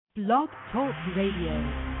Blog Talk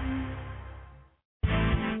Radio.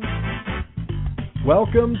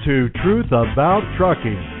 Welcome to Truth About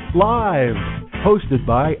Trucking, live, hosted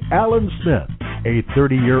by Alan Smith, a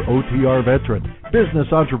 30-year OTR veteran,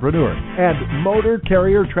 business entrepreneur, and motor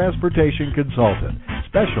carrier transportation consultant,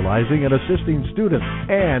 specializing in assisting students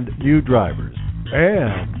and new drivers,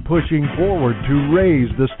 and pushing forward to raise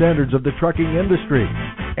the standards of the trucking industry.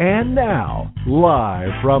 And now, live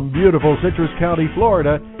from beautiful Citrus County,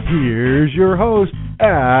 Florida, here's your host,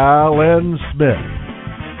 Alan Smith.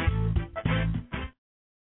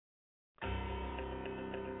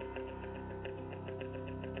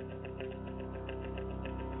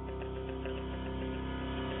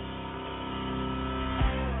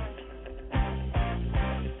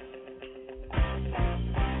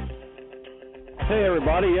 Hey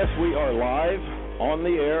everybody, yes, we are live on the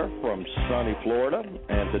air from sunny Florida,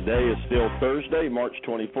 and today is still Thursday, March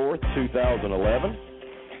 24th, 2011,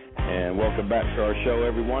 and welcome back to our show,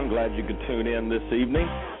 everyone. Glad you could tune in this evening.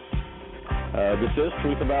 This is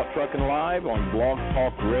Truth About Trucking Live on Blog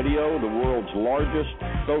Talk Radio, the world's largest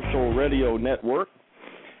social radio network,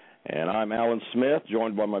 and I'm Alan Smith,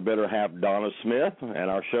 joined by my better half, Donna Smith,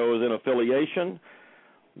 and our show is in affiliation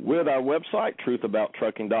with our website,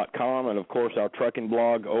 truthabouttrucking.com, and, of course, our trucking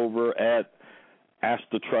blog over at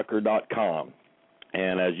askthetrucker.com.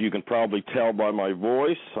 And as you can probably tell by my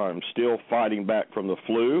voice, I'm still fighting back from the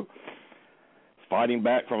flu, fighting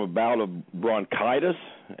back from a bout of bronchitis,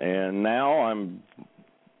 and now I'm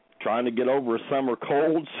trying to get over a summer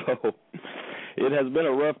cold, so it has been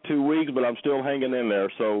a rough 2 weeks, but I'm still hanging in there.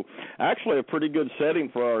 So actually a pretty good setting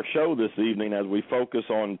for our show this evening as we focus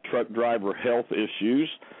on truck driver health issues,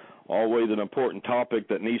 always an important topic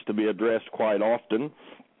that needs to be addressed quite often.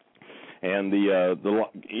 And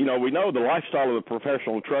we know the lifestyle of the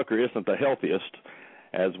professional trucker isn't the healthiest,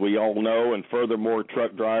 as we all know, and furthermore,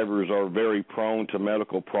 truck drivers are very prone to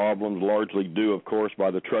medical problems, largely due, of course,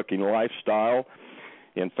 by the trucking lifestyle.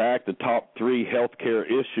 In fact, the top three healthcare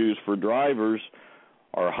issues for drivers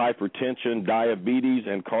are hypertension, diabetes,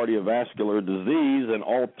 and cardiovascular disease, and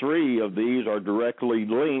all three of these are directly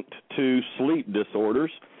linked to sleep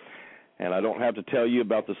disorders. And I don't have to tell you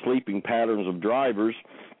about the sleeping patterns of drivers.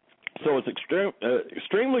 So it's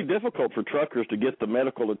extremely difficult for truckers to get the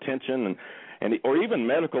medical attention or even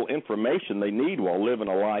medical information they need while living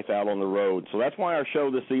a life out on the road. So that's why our show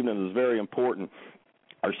this evening is very important.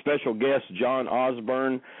 Our special guest, Jon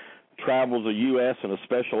Osburne, travels the U.S. in a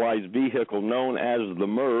specialized vehicle known as the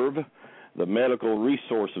MeRV, the Medical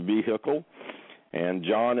Resource Vehicle. And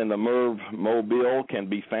Jon and the MeRV mobile can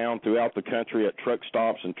be found throughout the country at truck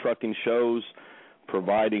stops and trucking shows,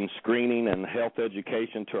 providing screening and health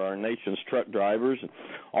education to our nation's truck drivers,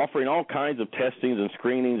 offering all kinds of testings and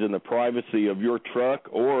screenings in the privacy of your truck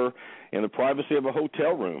or in the privacy of a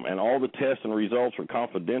hotel room. And all the tests and results are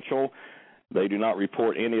confidential. They do not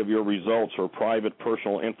report any of your results or private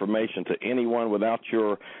personal information to anyone without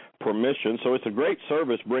your permission. So it's a great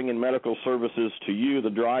service bringing medical services to you, the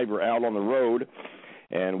driver, out on the road.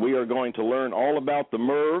 And we are going to learn all about the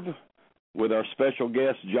MeRV with our special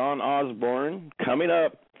guest, Jon Osburne, coming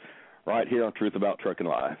up right here on Truth About Trucking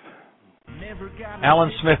Live.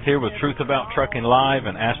 Alan Smith here with Truth About Trucking Live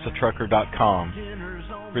and AskTheTrucker.com.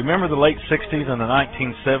 Remember the late 60s and the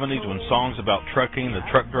 1970s when songs about trucking, the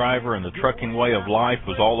truck driver, and the trucking way of life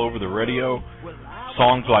was all over the radio?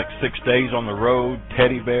 Songs like 6 Days on the Road,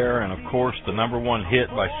 Teddy Bear, and of course the #1 hit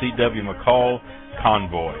by C.W. McCall,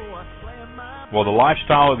 Convoy. Well, the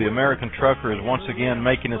lifestyle of the American trucker is once again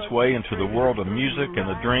making its way into the world of music and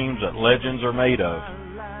the dreams that legends are made of.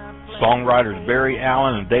 Songwriters Barry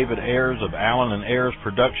Allen and David Ayers of Allen and Ayers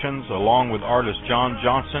Productions, along with artist John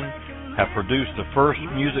Johnson, have produced the first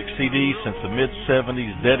music CD since the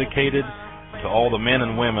mid-70s dedicated to all the men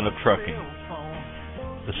and women of trucking.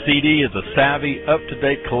 The CD is a savvy,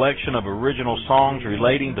 up-to-date collection of original songs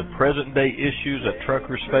relating to present-day issues that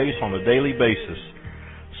truckers face on a daily basis.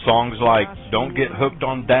 Songs like Don't Get Hooked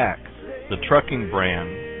on Dak, The Trucking Brand,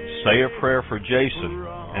 Say a Prayer for Jason,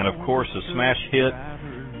 and of course the smash hit,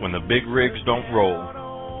 When the Big Rigs Don't Roll.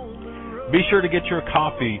 Be sure to get your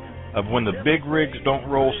copy of When the Big Rigs Don't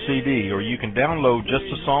Roll CD, or you can download just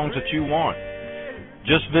the songs that you want.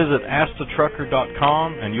 Just visit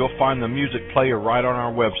AskTheTrucker.com and you'll find the music player right on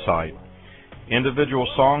our website. Individual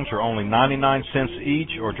songs are only 99 cents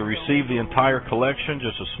each, or to receive the entire collection,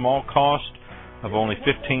 just a small cost of only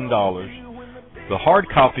 $15. The hard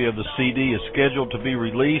copy of the CD is scheduled to be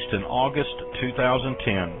released in August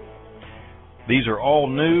 2010. These are all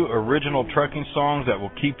new, original trucking songs that will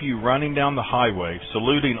keep you running down the highway,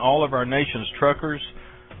 saluting all of our nation's truckers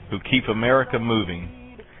who keep America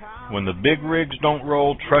moving. When the Big Rigs Don't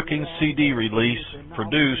Roll Trucking CD release,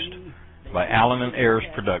 produced by Allen and Ayers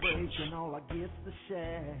Productions.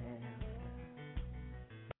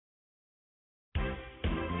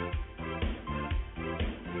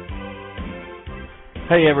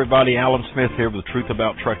 Hey everybody, Alan Smith here with Truth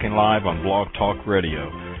About Trucking Live on Blog Talk Radio.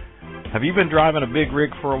 Have you been driving a big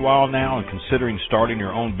rig for a while now and considering starting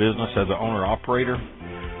your own business as an owner-operator?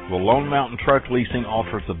 Well, Lone Mountain Truck Leasing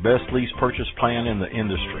offers the best lease purchase plan in the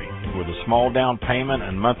industry. With a small down payment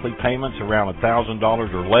and monthly payments around $1,000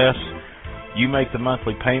 or less, you make the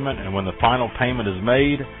monthly payment, and when the final payment is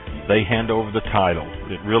made, they hand over the title.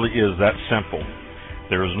 It really is that simple.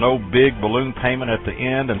 There is no big balloon payment at the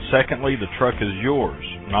end, and secondly, the truck is yours,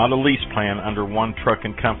 not a lease plan under one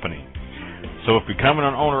trucking company. So if becoming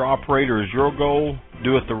an owner-operator is your goal,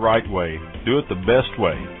 do it the right way. Do it the best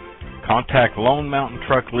way. Contact Lone Mountain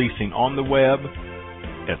Truck Leasing on the web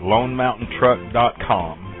at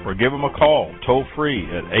lonemountaintruck.com or give them a call toll-free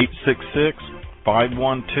at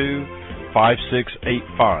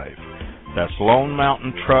 866-512-5685. That's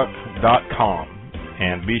lonemountaintruck.com.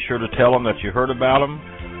 And be sure to tell them that you heard about them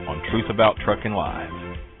on Truth About Trucking Live.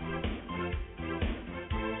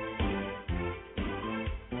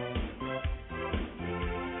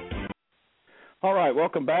 All right,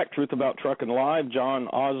 welcome back, Truth About Trucking Live. Jon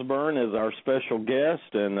Osburne is our special guest,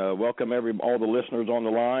 and welcome all the listeners on the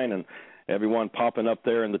line and everyone popping up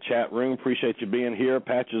there in the chat room. Appreciate you being here.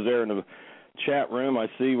 Patch is there in the chat room. I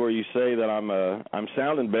see where you say that I'm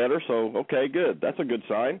sounding better, so okay, good. That's a good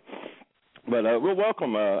sign. But we'll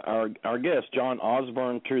welcome our guest, Jon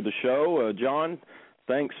Osburne, to the show. Jon,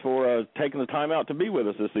 thanks for taking the time out to be with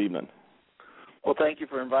us this evening. Well, thank you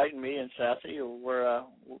for inviting me and Sassy.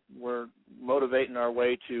 We're motivating our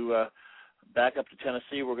way to back up to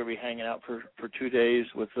Tennessee. We're going to be hanging out for 2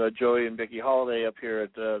 days with Joey and Vicki Holiday up here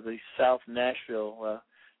at the South Nashville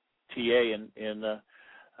TA in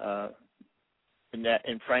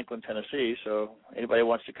Franklin, Tennessee. So anybody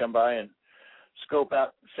wants to come by and scope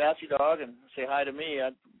out Sassy Dog and say hi to me,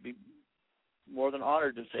 I'd be more than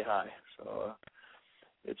honored to say hi. So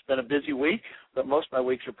it's been a busy week, but most of my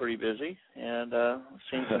weeks are pretty busy, and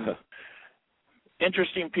seen some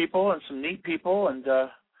interesting people and some neat people, and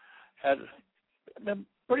been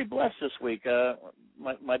pretty blessed this week.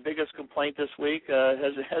 My biggest complaint this week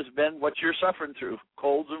has been what you're suffering through,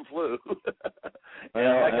 colds and flu. And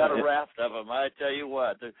I got a raft of them. I tell you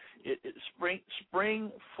what, spring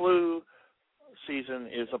flu season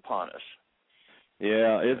is upon us.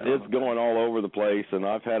 Yeah, it's going all over the place, and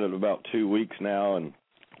I've had it about 2 weeks now, and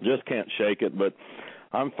just can't shake it. But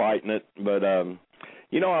I'm fighting it. But I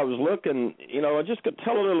was looking. Just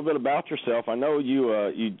tell a little bit about yourself. I know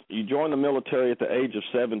you joined the military at the age of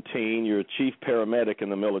 17. You're a chief paramedic in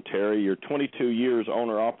the military. You're 22 years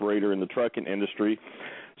owner-operator in the trucking industry.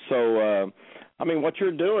 So, what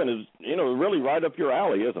you're doing is, really right up your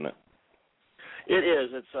alley, isn't it? It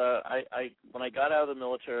is. It's when I got out of the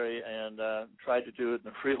military and tried to do it in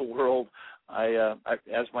the real world, I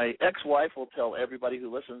as my ex-wife will tell everybody who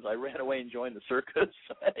listens, I ran away and joined the circus.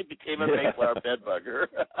 I became a Mayflower bedbugger.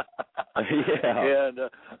 Yeah. And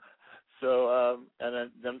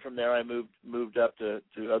and then from there I moved up to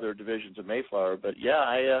other divisions of Mayflower. But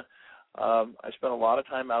yeah, I spent a lot of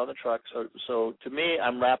time out on the truck. So to me,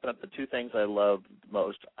 I'm wrapping up the two things I love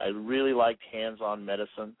most. I really liked hands-on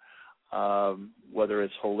medicine. Whether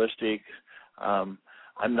it's holistic, I'm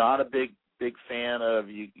not a big fan of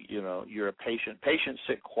you're a patient. Patients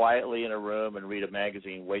sit quietly in a room and read a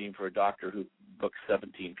magazine waiting for a doctor who books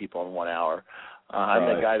 17 people in 1 hour. I'm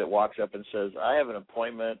the guy that walks up and says, I have an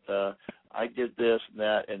appointment, I did this and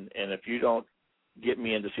that, and if you don't get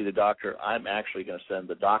me in to see the doctor, I'm actually going to send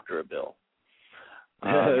the doctor a bill.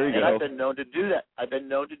 There you go. I've been known to do that. I've been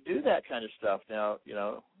known to do that kind of stuff. Now,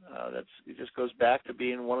 it just goes back to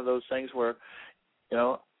being one of those things where,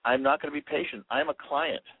 I'm not going to be patient. I'm a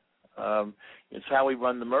client. It's how we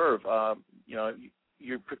run the MeRV. You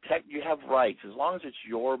have rights as long as it's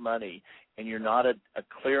your money and you're not a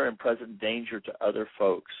clear and present danger to other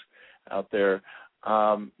folks out there.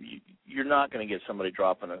 You're not going to get somebody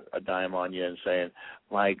dropping a dime on you and saying,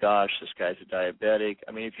 my gosh, this guy's a diabetic.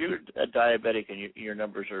 If you're a diabetic and your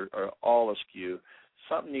numbers are all askew,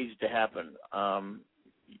 something needs to happen.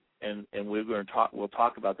 And we'll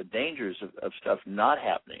talk about the dangers of stuff not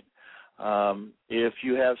happening. If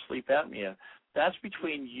you have sleep apnea, that's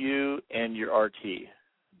between you and your RT.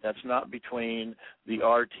 That's not between the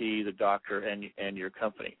RT, the doctor, and your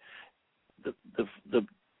company. The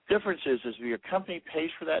difference is if your company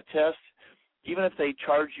pays for that test, even if they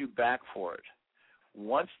charge you back for it,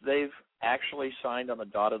 once they've actually signed on the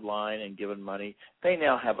dotted line and given money, they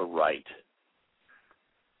now have a right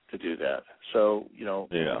to do that. So,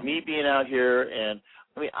 me being out here, and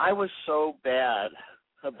I was so bad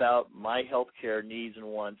about my health care needs and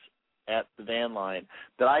wants at the van line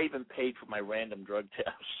that I even paid for my random drug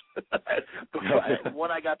tests.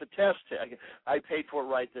 When I got the test, I paid for it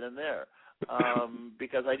right then and there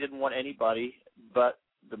because I didn't want anybody but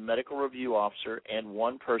the medical review officer and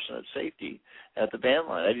one person at safety at the van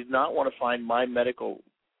line. I did not want to find my medical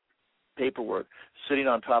paperwork sitting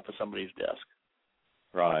on top of somebody's desk.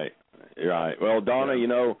 Right. Well, Donna,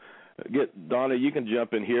 Donna, you can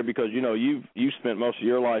jump in here because you've spent most of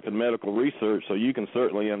your life in medical research, so you can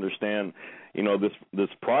certainly understand. This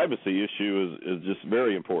privacy issue is just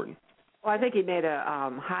very important. Well, I think you made a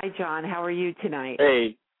hi, John. How are you tonight?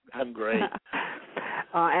 Hey, I'm great.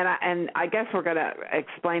 And I guess we're going to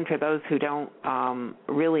explain for those who don't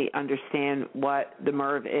really understand what the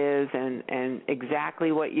MeRV is and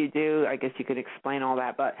exactly what you do. I guess you could explain all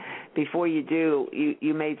that. But before you do,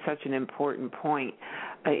 you made such an important point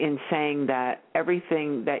in saying that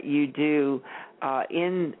everything that you do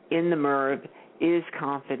in the MeRV is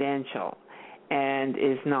confidential and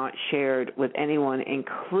is not shared with anyone,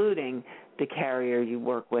 including the carrier you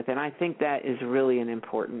work with. And I think that is really an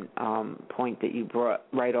important point that you brought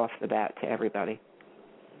right off the bat to everybody.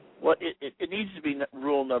 Well, it needs to be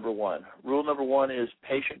rule number one. Rule number one is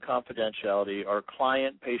patient confidentiality or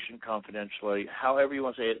client-patient confidentiality, however you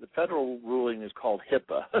want to say it. The federal ruling is called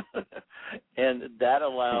HIPAA, and that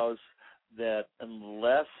allows that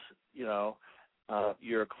unless,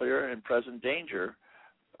 you're a clear and present danger,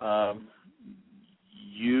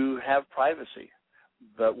 you have privacy.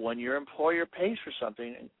 But when your employer pays for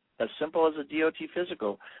something as simple as a DOT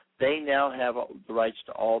physical, they now have the rights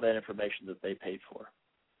to all that information that they paid for.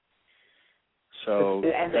 So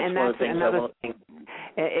that's one of the things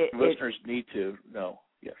that listeners need to know.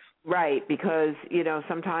 Yes. Right, because,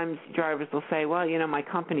 sometimes drivers will say, well, my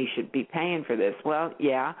company should be paying for this. Well,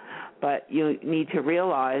 yeah, but you need to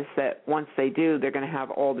realize that once they do, they're going to have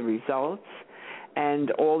all the results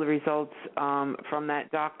and all the results from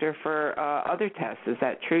that doctor for other tests. Is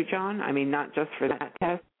that true, John? I mean, not just for that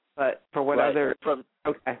test, but for what other...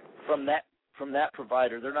 From that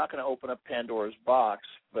provider, they're not going to open up Pandora's box,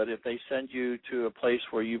 but if they send you to a place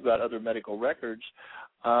where you've got other medical records,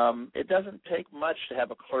 it doesn't take much to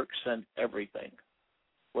have a clerk send everything,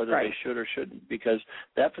 whether they should or shouldn't, because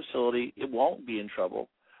that facility, it won't be in trouble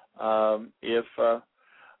if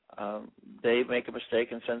they make a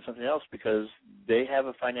mistake and send something else, because they have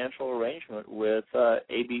a financial arrangement with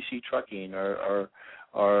ABC Trucking or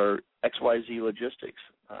XYZ Logistics.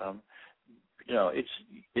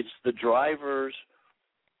 It's the driver's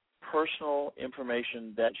personal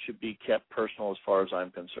information that should be kept personal as far as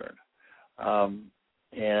I'm concerned.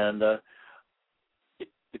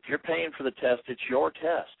 If you're paying for the test, it's your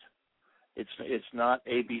test. It's not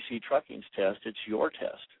ABC Trucking's test. It's your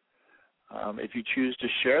test. If you choose to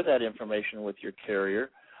share that information with your carrier,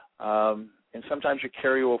 and sometimes your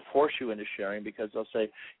carrier will force you into sharing because they'll say,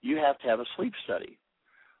 you have to have a sleep study.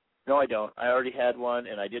 No, I don't. I already had one,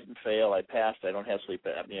 and I didn't fail. I passed. I don't have sleep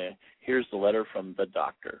apnea. Here's the letter from the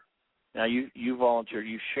doctor. Now, you volunteered.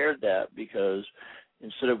 You shared that because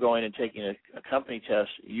instead of going and taking a company test,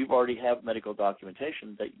 you've already have medical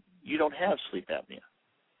documentation that you don't have sleep apnea.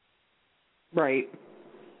 Right.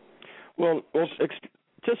 Well,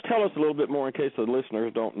 just tell us a little bit more in case the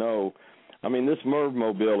listeners don't know. I mean, this MeRV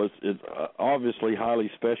mobile is obviously highly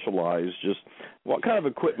specialized. Just what kind of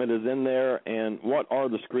equipment is in there, and what are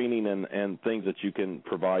the screening and things that you can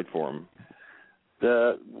provide for them?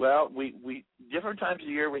 We different times of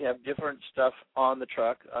the year we have different stuff on the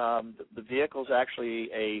truck. The vehicle's actually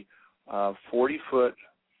a 40-foot.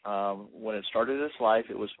 When it started its life,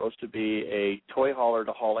 it was supposed to be a toy hauler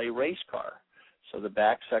to haul a race car. So the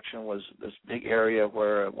back section was this big area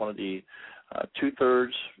where one of the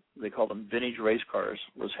two-thirds, they called them vintage race cars,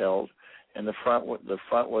 was held, and the front was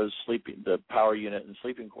the power unit and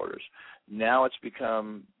sleeping quarters. Now it's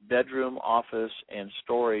become bedroom, office, and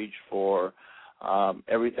storage for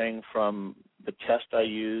everything from the test I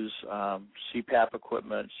use, CPAP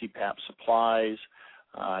equipment, CPAP supplies.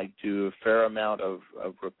 I do a fair amount of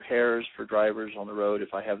repairs for drivers on the road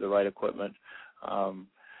if I have the right equipment.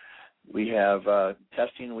 We have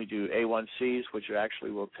testing. We do A1Cs, which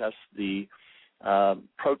actually will test the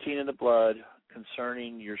protein in the blood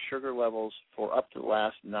concerning your sugar levels for up to the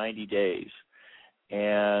last 90 days.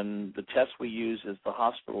 And the test we use is the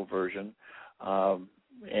hospital version,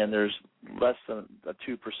 and there's less than a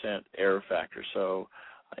 2% error factor. So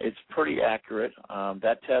it's pretty accurate.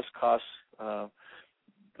 That test costs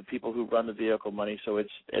the people who run the vehicle money, so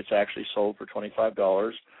it's actually sold for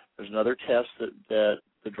 $25. There's another test that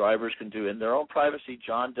the drivers can do in their own privacy.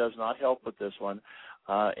 Jon does not help with this one,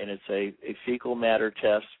 and it's a fecal matter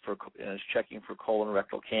test and it's checking for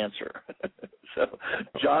colorectal cancer. So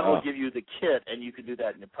Jon will give you the kit, and you can do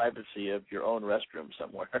that in the privacy of your own restroom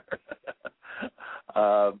somewhere.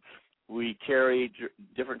 We carry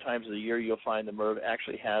different times of the year. You'll find the MeRV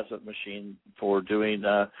actually has a machine for doing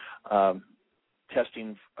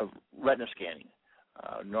testing of retina scanning.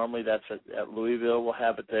 Normally that's at Louisville. We'll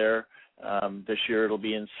have it there. This year it'll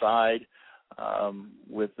be inside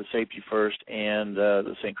with the Safety First and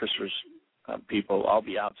the St. Christopher's people. I'll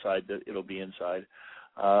be outside. It'll be inside.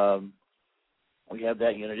 We have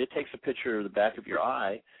that unit. It takes a picture of the back of your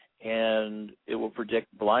eye, and it will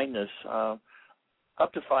predict blindness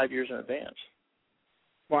up to 5 years in advance.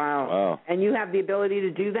 Wow. And you have the ability to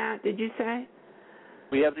do that, did you say?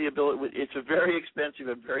 We have the ability. It's a very expensive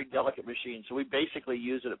and very delicate machine, so we basically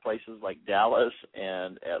use it at places like Dallas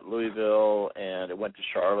and at Louisville, and it went to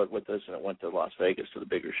Charlotte with us, and it went to Las Vegas to the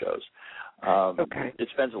bigger shows. Okay. It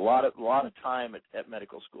spends a lot of time at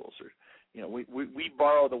medical schools. We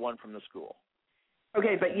borrow the one from the school.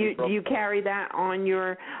 Okay, but do you carry that on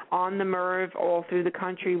the MeRV all through the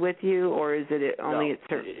country with you, or is it only at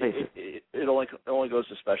certain places? It only goes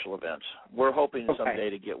to special events. We're hoping someday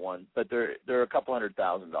to get one, but they're a couple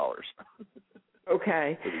 $100,000.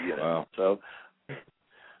 Okay. For the unit. Wow. So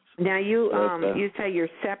now you say you're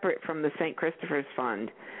separate from the St. Christopher's Fund.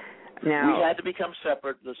 Now we had to become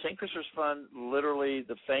separate. The St. Christopher's Fund, literally,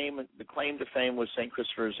 the claim to fame with St.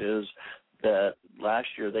 Christopher's is that last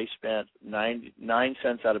year they spent 9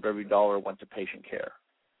 cents out of every dollar went to patient care.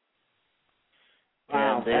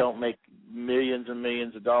 Wow. And they don't make millions and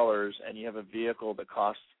millions of dollars, and you have a vehicle that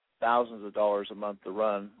costs thousands of dollars a month to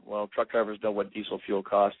run. Well, truck drivers know what diesel fuel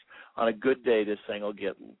costs. On a good day, this thing will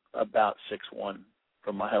get about 6.1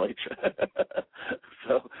 for mileage.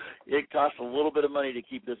 So it costs a little bit of money to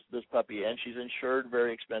keep this puppy, and she's insured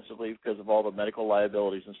very expensively because of all the medical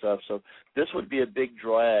liabilities and stuff. So this would be a big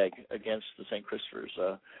drag against the St. Christopher's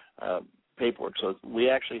paperwork. So we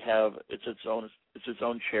actually have it's its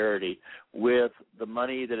own charity with the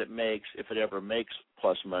money that it makes, if it ever makes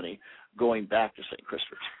plus money, going back to St.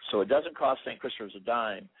 Christopher's. So it doesn't cost St. Christopher's a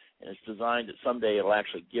dime, and it's designed that someday it'll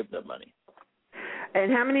actually give them money. And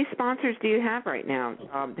how many sponsors do you have right now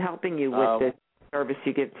helping you with the service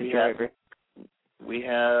you give to drivers?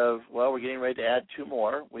 We're getting ready to add 2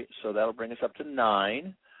 more, so that'll bring us up to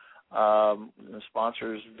 9. The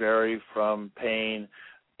sponsors vary from paying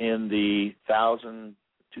in the $1,000,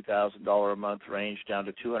 $2,000 a month range down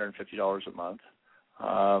to $250 a month.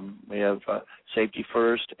 We have Safety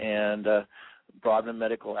First and Broadman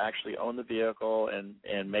Medical actually own the vehicle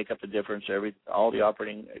and make up the difference, all the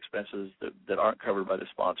operating expenses that aren't covered by the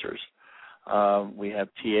sponsors. We have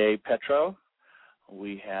TA Petro.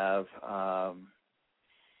 We have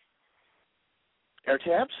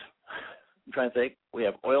AirTabs. I'm trying to think. We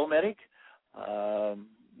have Oil Medic.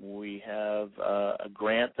 We have a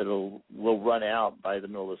grant that will run out by the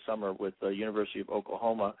middle of the summer with the University of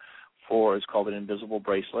Oklahoma it's called an invisible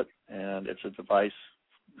bracelet, and it's a device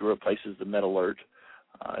that replaces the med alert.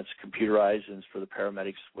 It's computerized, and it's for the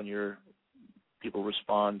paramedics when people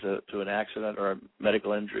respond to an accident or a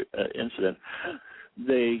medical incident.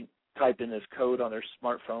 They type in this code on their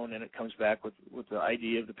smartphone, and it comes back with the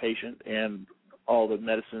ID of the patient and all the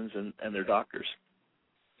medicines and their doctors.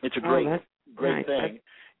 It's a great nice. thing.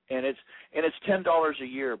 And it's $10 a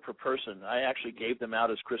year per person. I actually gave them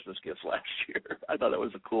out as Christmas gifts last year. I thought that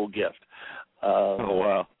was a cool gift. Oh,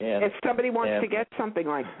 wow. And if somebody wants to get something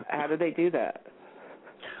like that, how do they do that?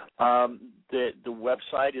 The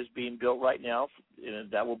website is being built right now,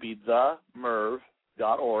 and that will be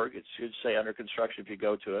themerv.org. It should say under construction if you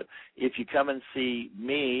go to it. If you come and see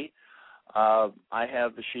me, I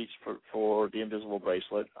have the sheets for the invisible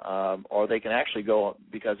bracelet, or they can actually go,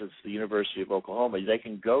 because it's the University of Oklahoma, they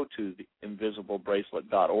can go to the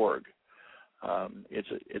invisiblebracelet.org.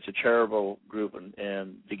 It's a charitable group,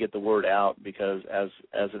 and to get the word out, because as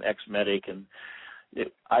an ex-medic,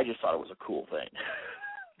 I just thought it was a cool thing.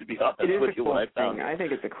 To be honest with you, cool when I found thing. I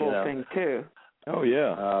think it's a cool thing too. Oh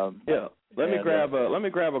yeah, yeah. Let me grab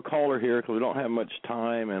a caller here because we don't have much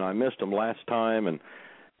time, and I missed them last time, and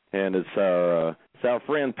it's our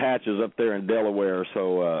friend Patches up there in Delaware.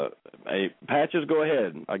 So, hey, Patches, go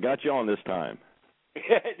ahead. I got you on this time.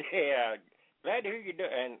 Yeah, glad to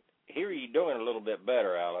hear you doing a little bit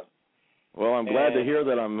better, Alan. Well, I'm glad to hear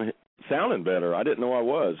that I'm sounding better. I didn't know I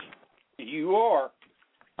was. You are.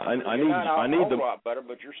 I need a lot better,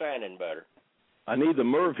 but you're sounding better. I need the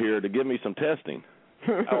MeRV here to give me some testing.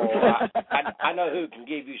 I know who can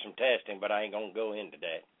give you some testing, but I ain't gonna go into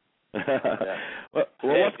that. Well,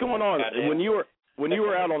 what's going on? when you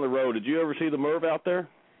were out on the road, did you ever see the MeRV out there?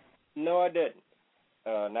 No, I didn't.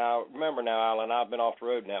 Now, remember now, Alan, I've been off the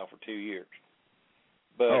road now for 2 years.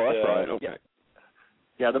 But, that's right. Okay.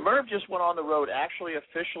 Yeah, the MeRV just went on the road. Actually,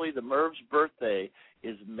 officially, the MeRV's birthday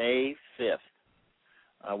is May 5th.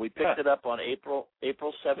 We picked it up on April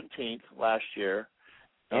 17th last year,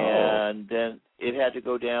 and then it had to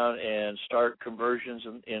go down and start conversions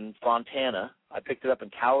in Fontana. I picked it up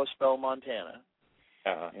in Kalispell, Montana.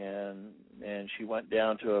 And she went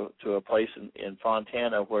down to a place in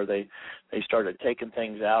Fontana where they started taking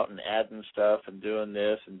things out and adding stuff and doing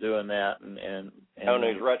this and doing that and known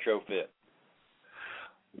as retrofit.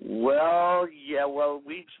 Well, yeah,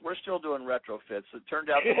 we're still doing retrofits. It turned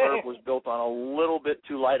out the MeRV was built on a little bit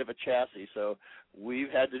too light of a chassis, so we've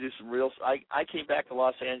had to do some real. I came back to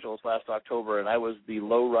Los Angeles last October, and I was the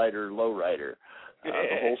lowrider. The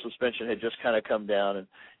whole suspension had just kind of come down,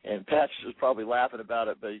 and Patch is probably laughing about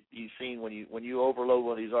it, but you've seen when you overload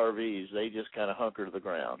one of these RVs, they just kind of hunker to the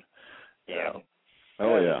ground. You know?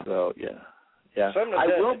 Oh yeah. So yeah. I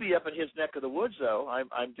will be up in his neck of the woods though.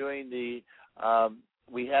 I'm doing the.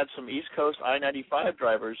 We had some East Coast I-95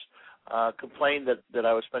 drivers complain that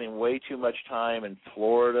I was spending way too much time in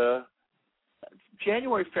Florida.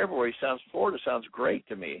 January, February Florida sounds great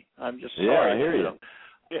to me. I'm just sorry. Yeah, I hear you.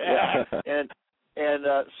 Yeah. And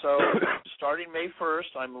so starting May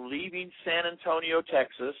 1st, I'm leaving San Antonio,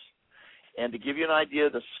 Texas. And to give you an idea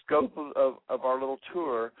of the scope of our little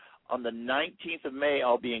tour, on the 19th of May,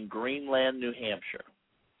 I'll be in Greenland, New Hampshire.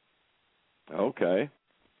 Okay.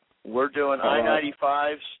 We're doing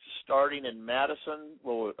I-95 starting in Madison,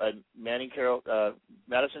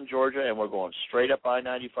 Madison, Georgia, and we're going straight up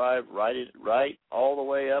I-95 right all the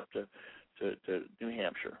way up to New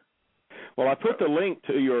Hampshire. Well, I put the link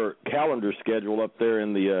to your calendar schedule up there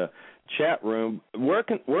in the chat room. Where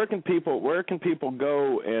can people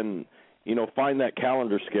go and find that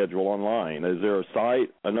calendar schedule online? Is there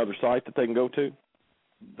another site that they can go to?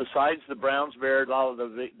 Besides the Browns Bear,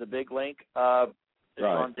 the big link. It's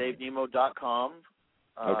on DaveNemo.com.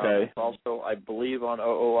 Okay. It's also, I believe, on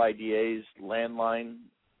OOIDA's landline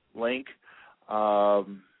link.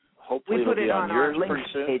 Hopefully it'll be on yours pretty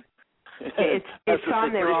soon. It's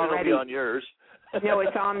on there already. It'll be on yours. No,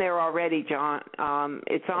 it's on there already, John.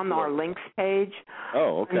 It's on our links page.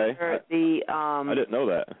 Oh, okay. I didn't know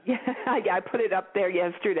that. Yeah, I put it up there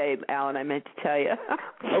yesterday, Alan. I meant to tell you.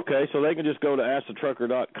 Okay, so they can just go to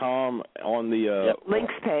AskTheTrucker.com on the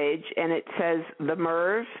links page, and it says the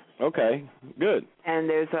MeRV. Okay, good. And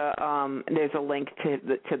there's a link to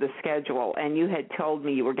the schedule. And you had told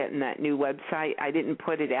me you were getting that new website. I didn't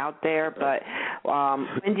put it out there, but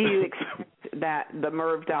when do you expect that the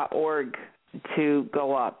MeRV.org to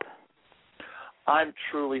go up? I'm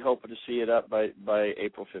truly hoping to see it up by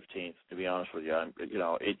April 15th, to be honest with you.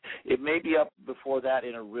 It may be up before that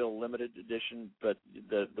in a real limited edition, but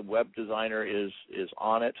the web designer is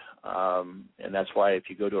on it, and that's why if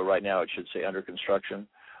you go to it right now, it should say under construction.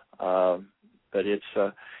 But it's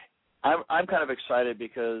I'm kind of excited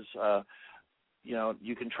because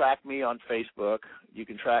you can track me on Facebook. You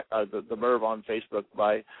can track the MeRV on Facebook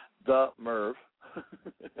by the MeRV.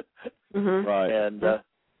 Mm-hmm. Right. And the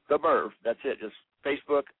MeRV, that's it. Just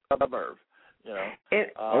Facebook, the MeRV.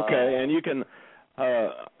 Okay, and you can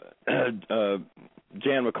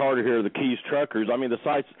Jan McCarter here, the Keys Truckers. I mean,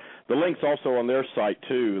 the link's also on their site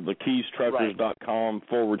too,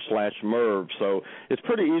 theKeysTruckers.com/MeRV. So it's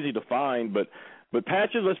pretty easy to find. But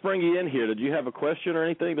Patches, let's bring you in here. Did you have a question or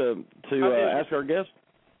anything to ask our guest?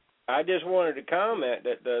 I just wanted to comment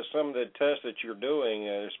that some of the tests that you're doing,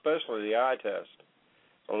 especially the eye test,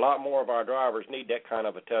 a lot more of our drivers need that kind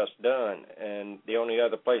of a test done, and the only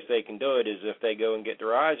other place they can do it is if they go and get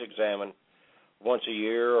their eyes examined once a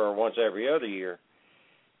year or once every other year.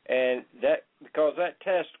 And because that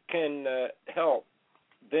test can help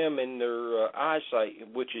them in their eyesight,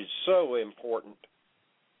 which is so important.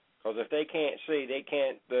 Because if they can't see, they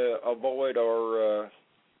can't avoid or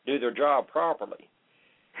do their job properly.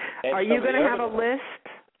 And Are you going to have a list?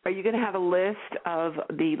 Are you going to have a list of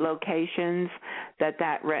the locations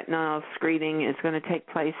that retinal screening is going to take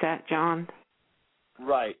place at, John?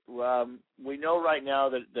 Right. We know right now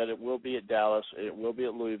that it will be at Dallas. It will be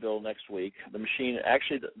at Louisville next week. The machine,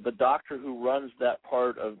 actually, the doctor who runs that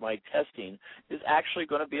part of my testing is actually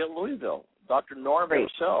going to be at Louisville. Dr. Norm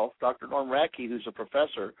himself, Dr. Norm Radke, who's a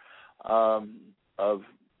professor of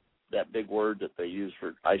that big word that they use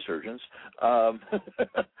for eye surgeons.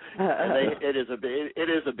 It is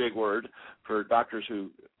a big word for doctors who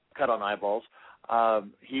cut on eyeballs.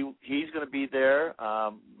 He's going to be there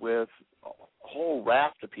with a whole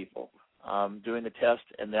raft of people doing the test,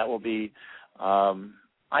 and that will be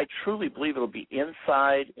I truly believe it'll be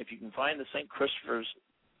inside. If you can find the St. Christopher's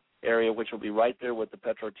area, which will be right there with the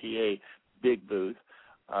Petro TA big booth,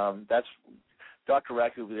 that's Dr.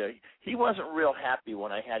 Raku there. He wasn't real happy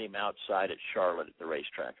when I had him outside at Charlotte at the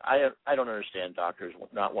racetrack. I don't understand doctors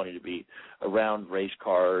not wanting to be around race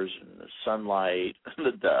cars and the sunlight and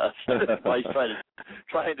the dust while he's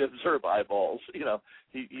trying to observe eyeballs. You know,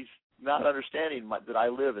 he's not understanding that I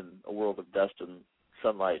live in a world of dust and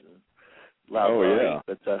sunlight and loud light.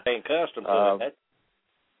 But ain't custom to that.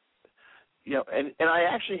 You know, and I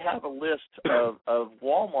actually have a list of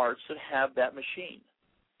Walmarts that have that machine.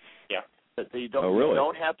 Yeah. That you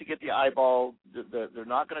don't have to get the eyeball. They're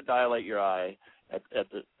not going to dilate your eye at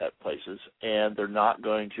places, and they're not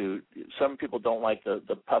going to. Some people don't like the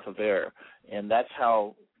puff of air, and that's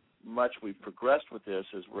how much we've progressed with this.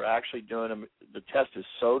 Is we're actually doing them. The test is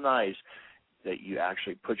so nice that you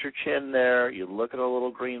actually put your chin there, you look at a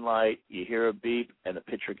little green light, you hear a beep, and the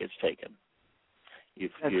picture gets taken.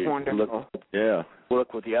 That's wonderful.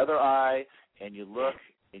 Look with the other eye, and you look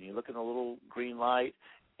in a little green light,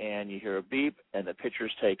 and you hear a beep, and the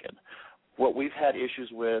picture's taken. What we've had issues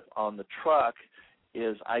with on the truck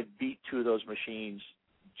is I beat two of those machines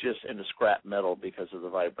just into scrap metal because of the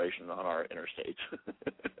vibration on our interstates.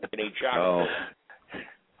 Oh.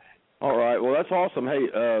 All right. Well, that's awesome. Hey,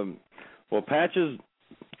 well, Patches,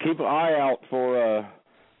 keep an eye out for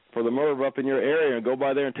the MeRV up in your area, and go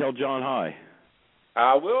by there and tell John hi.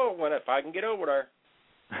 I will if I can get over there.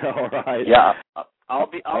 All right. Yeah. I'll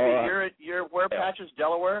be here at your where, Patches,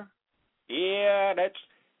 Delaware? Yeah, that's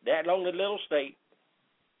that lonely little state.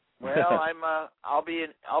 Well, I'll be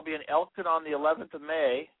in Elkton on the 11th of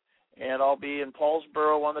May, and I'll be in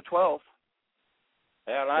Paulsboro on the 12th.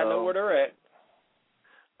 Well, I know where they're at.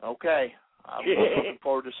 Okay. I'm looking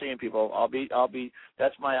forward to seeing people. I'll be.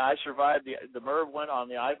 That's my I survived the MeRV went on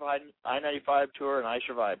the I-95 tour, and I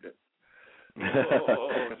survived it.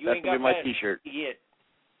 You ain't got my T-shirt yet.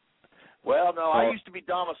 Well, no, I used to be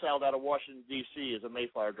domiciled out of Washington D.C. as a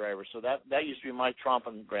Mayflower driver, so that used to be my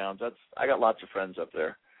tromping grounds. I got lots of friends up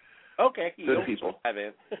there. Okay, good people.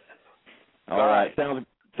 All right, sounds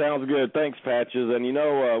good. Thanks, Patches. And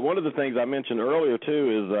one of the things I mentioned earlier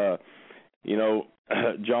too is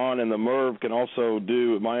John and the MeRV can also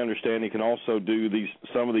do, my understanding, can also do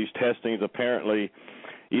some of these testings apparently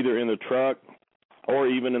either in the truck or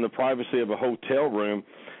even in the privacy of a hotel room.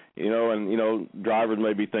 Drivers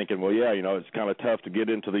may be thinking, well, yeah, it's kind of tough to get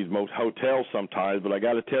into these most hotels sometimes, but I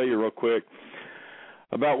got to tell you real quick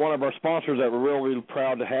about one of our sponsors that we're really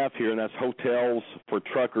proud to have here, and that's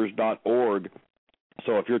hotelsfortruckers.org.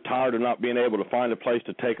 So if you're tired of not being able to find a place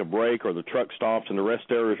to take a break, or the truck stops and the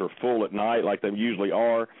rest areas are full at night like they usually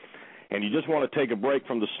are, and you just want to take a break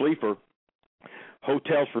from the sleeper,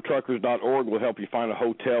 hotelsfortruckers.org will help you find a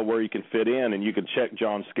hotel where you can fit in, and you can check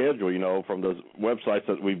John's schedule, from those websites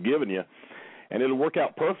that we've given you, and it'll work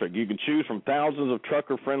out perfect. You can choose from thousands of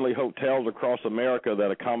trucker-friendly hotels across America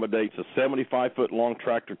that accommodates a 75-foot long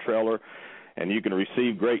tractor trailer, and you can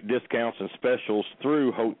receive great discounts and specials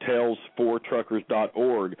through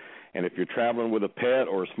hotelsfortruckers.org. And if you're traveling with a pet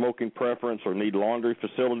or a smoking preference or need laundry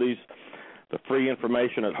facilities, the free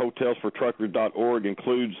information at hotelsfortruckers.org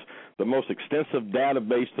includes the most extensive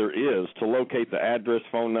database there is to locate the address,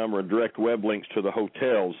 phone number, and direct web links to the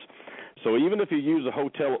hotels. So even if you use a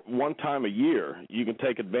hotel one time a year, you can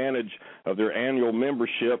take advantage of their annual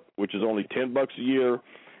membership, which is only $10 a year,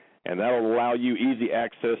 and that will allow you easy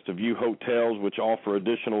access to view hotels, which offer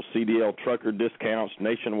additional CDL trucker discounts,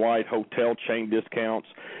 nationwide hotel chain discounts,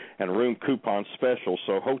 and room coupon specials.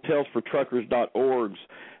 So hotelsfortruckers.org's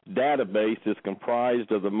database is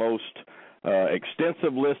comprised of the most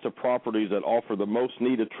extensive list of properties that offer the most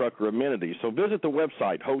needed trucker amenities. So visit the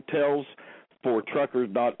website,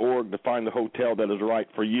 hotelsfortruckers.org, to find the hotel that is right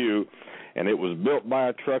for you. And it was built by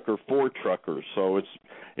a trucker for truckers. So it's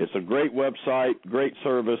a great website, great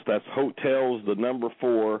service. That's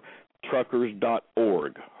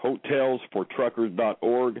hotels4truckers.org,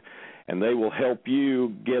 hotelsfortruckers.org, and they will help you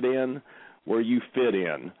get in where you fit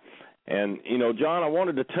in. And, John, I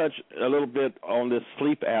wanted to touch a little bit on this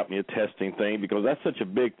sleep apnea testing thing because that's such a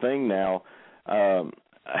big thing now.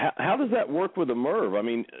 How does that work with the MeRV? I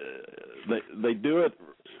mean, they do it.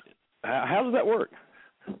 How does that work?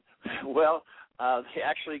 Well, they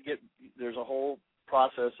actually there's a whole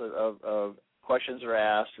process of questions are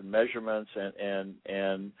asked and measurements, and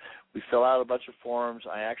we fill out a bunch of forms.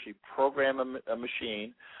 I actually program a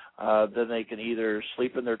machine. Then they can either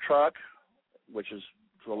sleep in their truck, which is,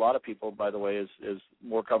 to a lot of people, by the way, is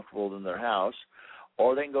more comfortable than their house,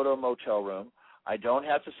 or they can go to a motel room. I don't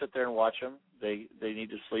have to sit there and watch them. They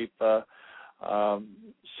need to sleep 6 or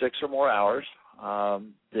more hours.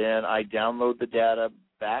 Then I download the data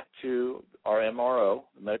back to our MRO,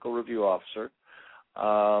 the medical review officer,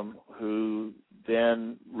 who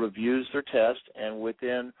then reviews their test, and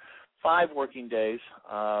within 5 working days,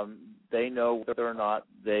 they know whether or not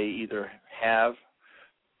they either have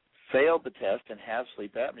failed the test and have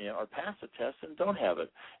sleep apnea, or passed the test and don't have it,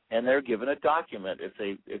 and they're given a document.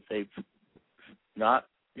 If they've not,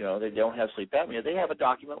 they don't have sleep apnea, they have a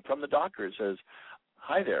document from the doctor that says,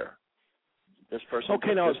 "Hi there, this person took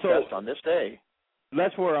this test on this day."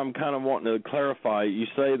 That's where I'm kind of wanting to clarify. You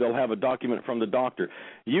say they'll have a document from the doctor.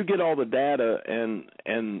 You get all the data,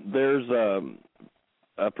 and there's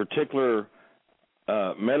a particular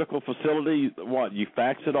medical facility. What, you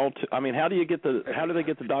fax it all to? I mean, how do they get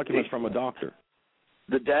the documents from a doctor?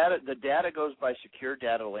 The data goes by secure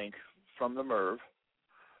data link from the MeRV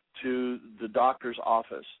to the doctor's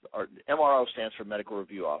office. Or MRO stands for medical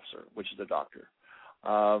review officer, which is the doctor.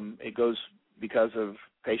 It goes, because of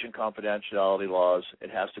patient confidentiality laws,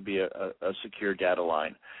 it has to be a secure data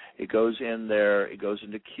line. It goes in there, it goes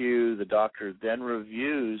into queue. The doctor then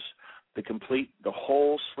reviews the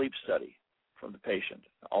whole sleep study from the patient,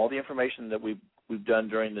 all the information that we've done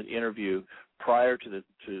during the interview prior to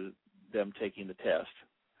them taking the test.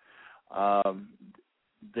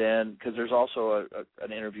 Then, because there's also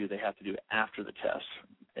an interview they have to do after the test.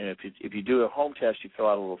 And if you do a home test, you fill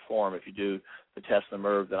out a little form. If you do the test in the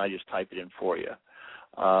MeRV, then I just type it in for you.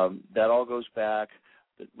 That all goes back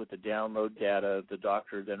with the download data. The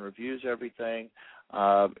doctor then reviews everything.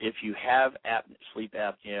 If you have sleep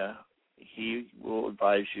apnea, he will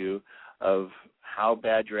advise you of how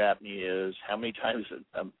bad your apnea is, how many times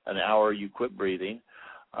an hour you quit breathing,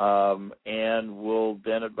 and will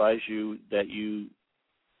then advise you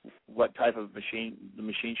what type of machine the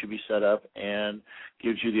machine should be set up, and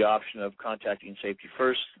gives you the option of contacting Safety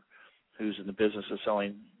First, who's in the business of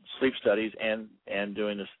selling sleep studies and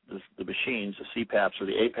doing the machines, the CPAPs or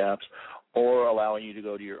the APAPs, or allowing you to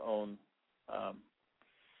go to your own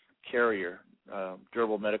carrier,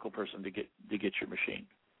 durable medical person, to get your machine.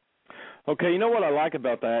 Okay, you know what I like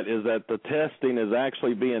about that is that the testing is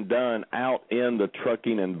actually being done out in the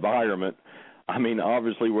trucking environment. I mean,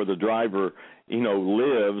 obviously where the driver,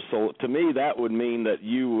 lives. So to me, that would mean that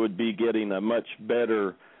you would be getting a much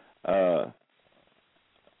better,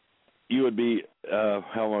 you would be, how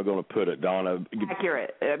am I going to put it, Donna?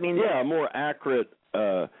 Accurate. More accurate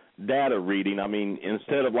data reading. I mean,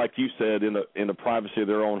 instead of, like you said, in the privacy of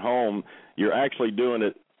their own home, you're actually doing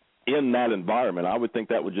it in that environment. I would think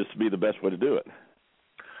that would just be the best way to do it.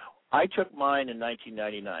 I took mine in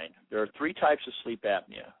 1999. There are 3 types of sleep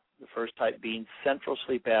apnea. The first type being central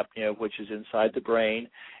sleep apnea, which is inside the brain,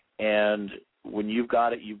 and when you've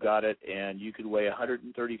got it, and you could weigh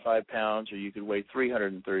 135 pounds or you could weigh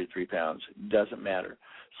 333 pounds. It doesn't matter.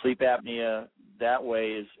 Sleep apnea that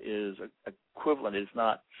way is equivalent. It's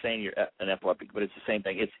not saying you're an epileptic, but it's the same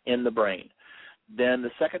thing. It's in the brain. Then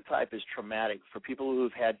the second type is traumatic, for people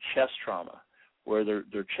who've had chest trauma, where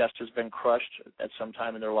their chest has been crushed at some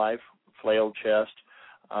time in their life, flailed chest,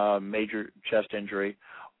 major chest injury,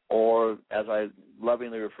 or, as I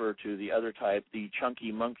lovingly refer to the other type, the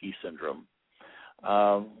chunky monkey syndrome,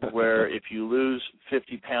 where if you lose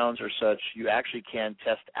 50 pounds or such, you actually can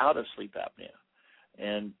test out of sleep apnea.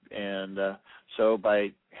 And so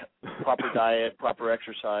by proper diet, proper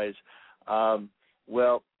exercise,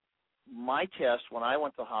 my test when I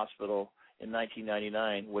went to the hospital in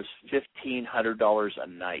 1999 was $1,500 a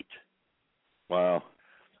night. Wow.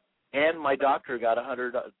 And my doctor got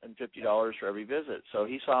 $150 for every visit. So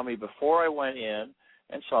he saw me before I went in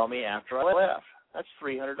and saw me after I left. That's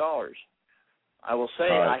 $300. I will say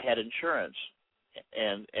I had insurance,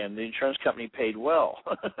 and the insurance company paid well.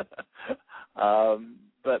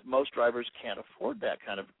 But most drivers can't afford that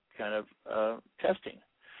kind of testing.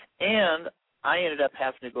 And I ended up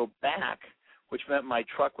having to go back, which meant my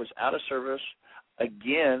truck was out of service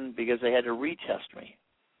again because they had to retest me.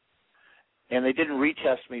 And they didn't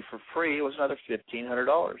retest me for free. It was another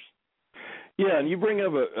 $1,500. Yeah, and you bring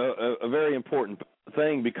up a very important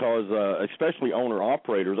thing because especially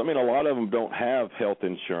owner-operators, I mean, a lot of them don't have health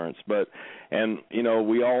insurance. And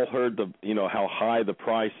we all heard how high the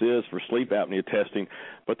price is for sleep apnea testing.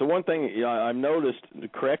 But the one thing I've noticed,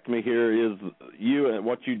 correct me here, is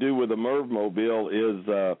what you do with the MeRV mobile is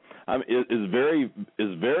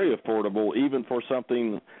very affordable, even for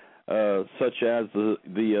something such as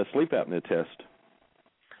the sleep apnea test.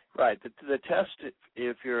 Right. The test,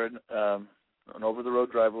 if you're an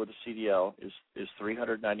over-the-road driver with a CDL, is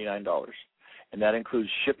 $399, and that includes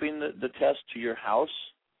shipping the test to your house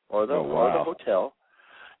or the hotel,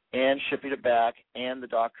 and shipping it back, and the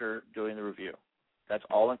doctor doing the review. That's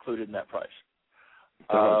all included in that price.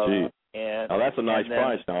 Oh, gee. And that's a nice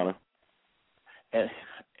price, Donna. And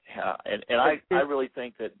I really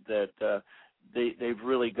think that they've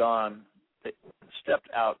really stepped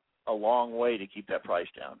out a long way to keep that price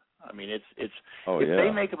down. I mean, if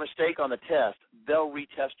they make a mistake on the test, they'll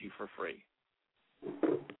retest you for free.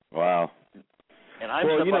 Wow. And I'm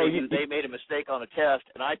somebody who they made a mistake on a test,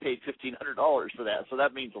 and I paid $1,500 for that, so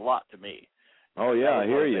that means a lot to me. Oh yeah, I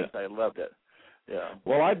hear you. I loved it. Yeah.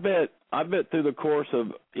 Well, I bet through the course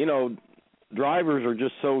of drivers are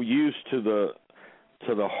just so used to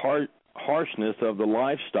the harshness of the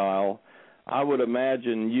lifestyle. I would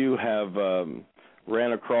imagine you have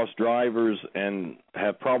ran across drivers and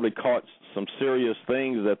have probably caught some serious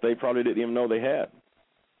things that they probably didn't even know they had.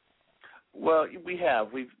 Well, we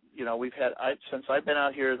have. We've had since I've been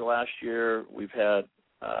out here the last year, we've had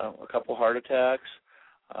a couple heart attacks.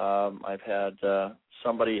 I've had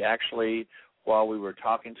somebody actually, while we were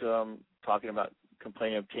talking to them, talking about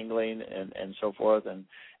complaining of tingling and so forth, and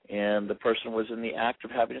the person was in the act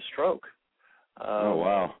of having a stroke. Oh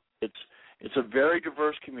wow! It's a very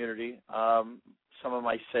diverse community. Some of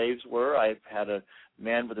my saves were I had a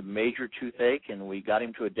man with a major toothache, and we got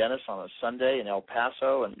him to a dentist on a Sunday in El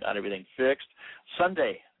Paso and got everything fixed.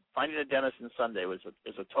 Finding a dentist on Sunday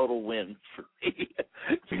is a total win for me.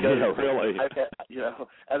 Because really. I've had,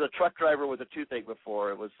 as a truck driver with a toothache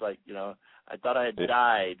before, it was like, I thought I had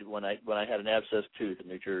died when I had an abscessed tooth in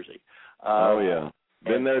New Jersey. Oh yeah.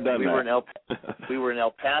 Been there, done that. We were in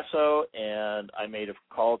El Paso, and I made a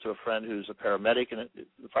call to a friend who's a paramedic in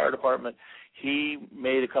the fire department. He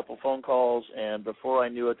made a couple phone calls, and before I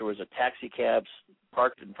knew it, there was a taxi cab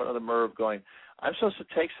parked in front of the MeRV going, I'm supposed to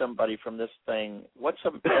take somebody from this thing. What's a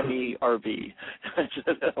MeRV? I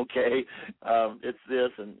said, okay, it's this.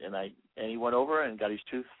 And he went over and got his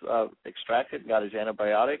tooth extracted and got his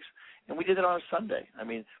antibiotics, and we did it on a Sunday. I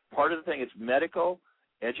mean, part of the thing is medical,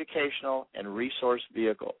 educational, and resource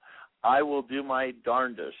vehicle. I will do my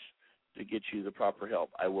darndest to get you the proper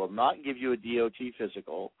help. I will not give you a DOT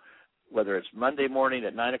physical, whether it's Monday morning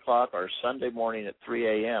at 9 o'clock or Sunday morning at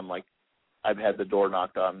 3 a.m., like I've had the door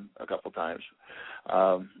knocked on a couple times.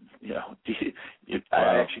 I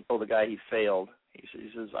actually told the guy he failed. He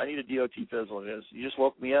says, I need a DOT physical. He goes, you just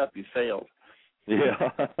woke me up. You failed. Yeah.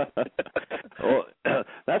 Well,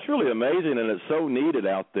 that's really amazing, and it's so needed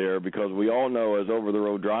out there because we all know as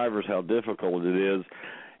over-the-road drivers how difficult it is.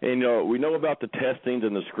 And, we know about the testings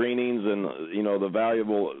and the screenings and, the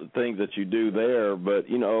valuable things that you do there, but,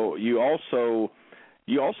 you also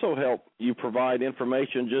provide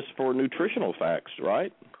information just for nutritional facts,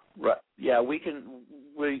 right? Right. Yeah, we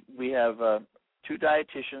have two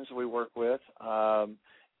dietitians we work with,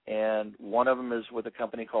 and one of them is with a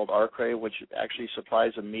company called Arcray, which actually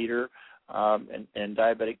supplies a meter and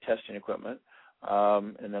diabetic testing equipment.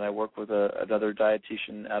 And then I work with another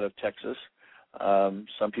dietitian out of Texas.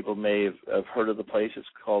 Some people may have heard of the place. It's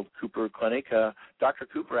called Cooper Clinic. Dr.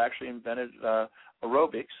 Cooper actually invented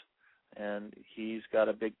aerobics, and he's got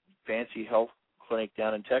a big fancy health clinic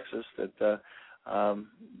down in Texas that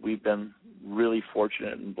we've been really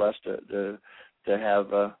fortunate and blessed to have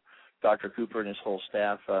Dr. Cooper and his whole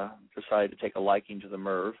staff decide to take a liking to the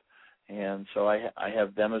MeRV, and so I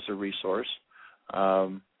have them as a resource.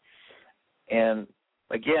 And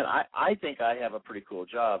again, I think I have a pretty cool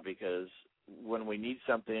job because when we need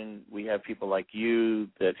something, we have people like you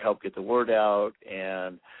that help get the word out,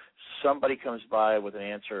 and somebody comes by with an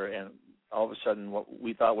answer, and all of a sudden what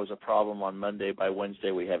we thought was a problem on Monday, by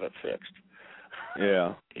Wednesday we have it fixed.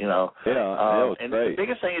 Yeah. Yeah, that was and great. the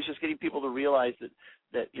biggest thing is just getting people to realize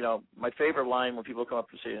that my favorite line when people come up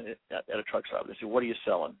to say at a truck stop, they say, what are you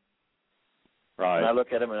selling? Right. And I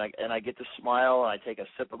look at them and I get to smile, and I take a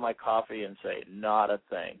sip of my coffee and say, not a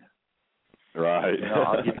thing. Right.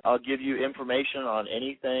 I'll give you information on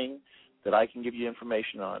anything that I can give you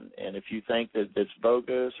information on, and if you think that it's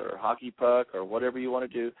bogus or hockey puck or whatever you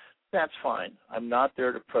want to do, that's fine. I'm not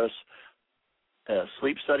there to press a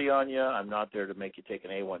sleep study on you. I'm not there to make you take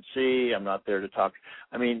an A1C. I'm not there to talk.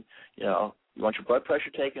 I mean, you want your blood pressure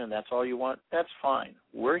taken and that's all you want? That's fine.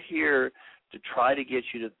 We're here to try to get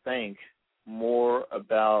you to think more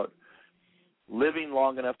about living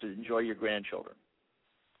long enough to enjoy your grandchildren.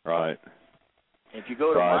 Right. If you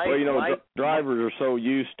go to drivers are so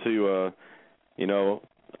used to,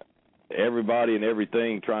 everybody and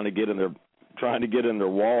everything trying to get in their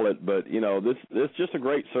wallet, but this is just a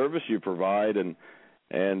great service you provide, and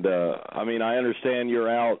I mean, I understand you're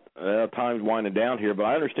out. Time's winding down here, but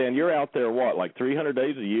I understand you're out there. What, like 300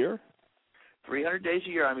 days a year? 300 days a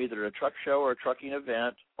year. I'm either at a truck show or a trucking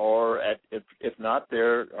event, or if not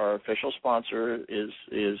there, our official sponsor is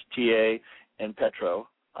TA and Petro.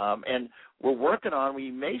 And we're working on,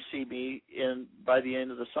 you may see me by the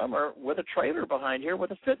end of the summer with a trailer behind here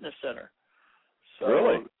with a fitness center. So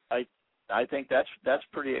really? I think that's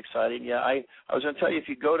pretty exciting. Yeah, I was going to tell you, if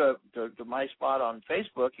you go to my spot on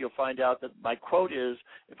Facebook, you'll find out that my quote is,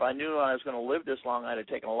 if I knew I was going to live this long, I'd have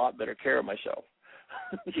taken a lot better care of myself.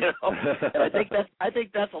 You know, and I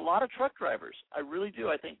think that's a lot of truck drivers. I really do.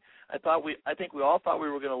 I think we all thought we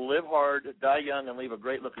were going to live hard, die young, and leave a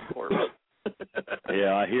great looking corpse.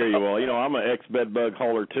 Yeah, I hear you. Well, you know, I'm an ex-bed bug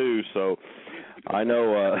hauler too, so I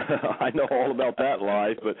know I know all about that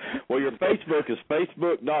life. But your Facebook is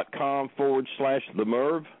facebook.com/the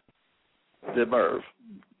MeRV. The MeRV.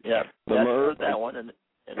 Yeah, the MeRV. That one, and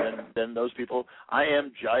then those people. I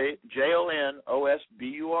am JON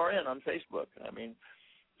OSBURN on Facebook. I mean,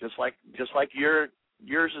 just like yours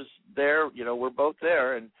is there. You know, we're both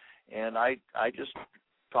there, and I just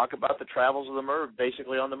talk about the travels of the MeRV,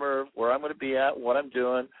 basically on the MeRV, where I'm going to be at, what I'm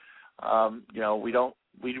doing. You know,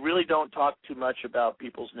 we really don't talk too much about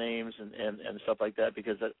people's names and stuff like that,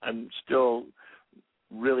 because I'm still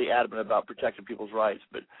really adamant about protecting people's rights.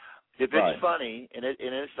 But if it's funny and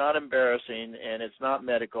it's not embarrassing and it's not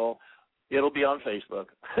medical, it'll be on Facebook.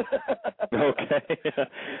 Okay. I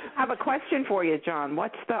have a question for you, John.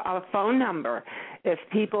 What's the phone number if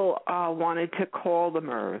people wanted to call the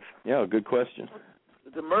MeRV? Yeah, good question.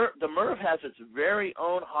 The MeRV has its very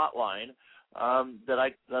own hotline that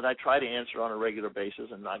I try to answer on a regular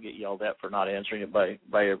basis and not get yelled at for not answering it by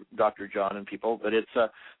Dr. John and people. But it's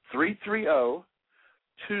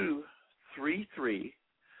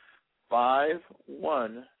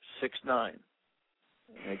 330-233-5169.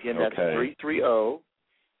 Again, that's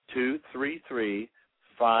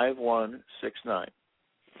 330-233-5169.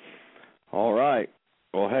 All right.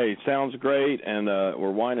 Well, hey, sounds great, and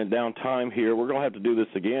we're winding down time here. We're going to have to do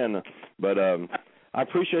this again, but I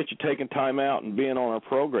appreciate you taking time out and being on our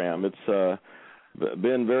program. It's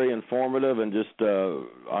been very informative, and just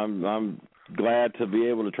I'm glad to be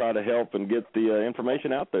able to try to help and get the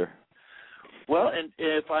information out there. Well, and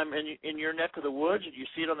if I'm in your neck of the woods and you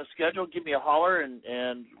see it on the schedule, give me a holler,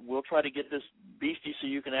 and we'll try to get this beastie so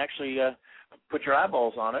you can actually put your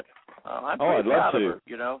eyeballs on it. I'm pretty proud of her,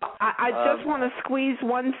 you know. I just want to squeeze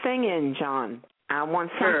one thing in, John. I want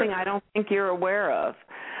something I don't think you're aware of.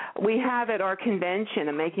 We have at our convention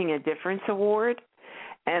a Making a Difference Award,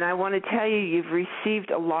 and I want to tell you, you've received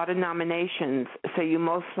a lot of nominations, so you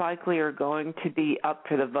most likely are going to be up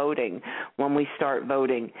for the voting when we start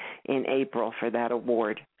voting in April for that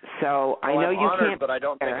award. So I know I'm you honored, can't, but I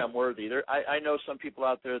don't think I'm worthy. I know some people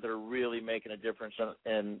out there that are really making a difference,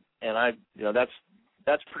 and I, you know,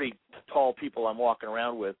 that's pretty tall people I'm walking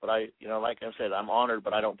around with. But I, you know, like I said, I'm honored,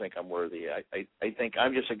 but I don't think I'm worthy. I think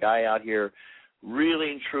I'm just a guy out here,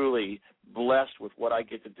 really and truly blessed with what I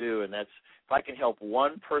get to do, and that's, if I can help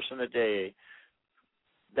one person a day,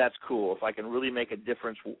 that's cool. If I can really make a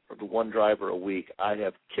difference to one driver a week, I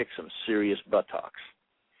have kicked some serious buttocks.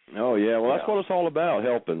 Oh, yeah, well, that's what it's all about,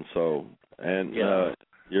 helping. So, and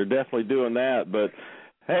you're definitely doing that. But,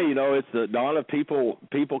 hey, you know, it's the dawn of people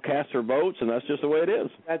cast their votes, and that's just the way it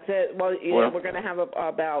is. That's it. Well, we're going to have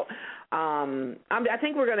about I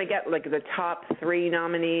think we're going to get like the top 3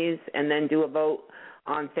 nominees and then do a vote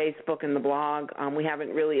on Facebook and the blog. We haven't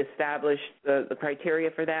really established the criteria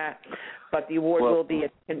for that, but the award will be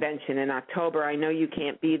at the convention in October. I know you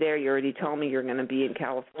can't be there. You already told me you're going to be in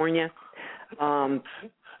California. But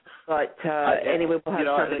anyway, we'll have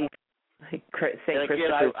somebody say. And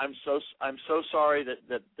again, I'm so sorry that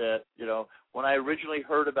you know, when I originally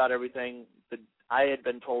heard about everything, I had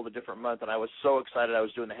been told a different month, and I was so excited I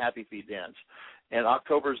was doing the Happy Feet dance. And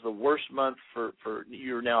October is the worst month for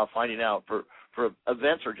you're now finding out for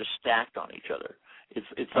events are just stacked on each other. It's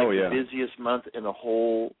like the busiest month in the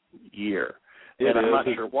whole year, and I'm not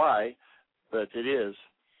sure why, but it is.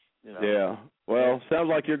 You know. Yeah. Well, sounds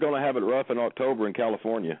like you're going to have it rough in October in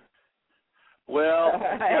California. Well,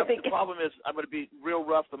 the problem is I'm going to be real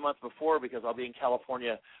rough the month before because I'll be in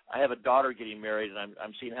California. I have a daughter getting married, and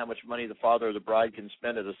I'm seeing how much money the father of the bride can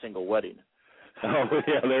spend at a single wedding. Oh,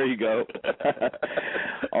 yeah, there you go.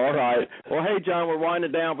 All right. Well, hey, John, we're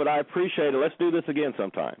winding down, but I appreciate it. Let's do this again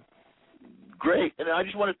sometime. Great. And I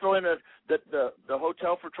just want to throw in the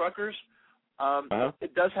hotel for truckers.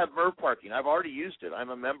 It does have MeRV parking. I've already used it.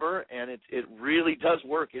 I'm a member, and it really does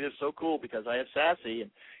work. It is so cool because I have Sassy,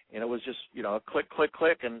 and it was just, you know, a click, click,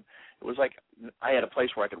 click, and it was like I had a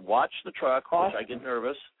place where I could watch the truck, which I get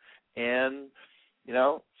nervous, and, you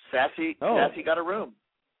know, Sassy got a room.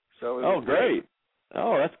 So great.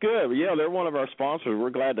 Oh, that's good. Yeah, they're one of our sponsors.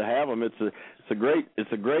 We're glad to have them. It's a great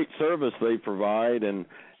service they provide, and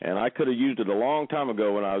I could have used it a long time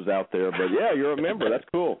ago when I was out there. But yeah, you're a member. That's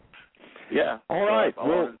cool. Yeah. All right.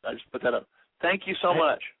 I just put that up. Thank you so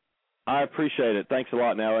much. I appreciate it. Thanks a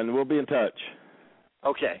lot now, and we'll be in touch.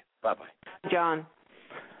 Okay. Bye-bye. John.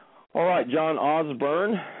 All right, Jon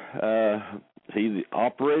Osburne. He's the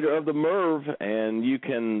operator of the MeRV, and you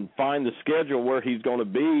can find the schedule where he's going to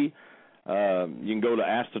be. You can go to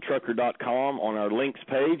AskTheTrucker.com on our links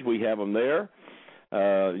page. We have them there.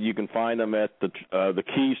 You can find them at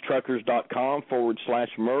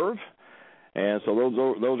theKeysTruckers.com/MeRV. And so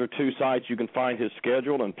those are two sites you can find his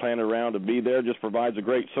schedule and plan around to be there. Just provides a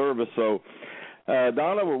great service. So,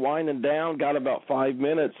 Donna, we're winding down. Got about 5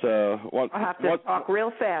 minutes. I'll have to talk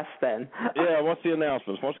real fast then. Yeah, what's the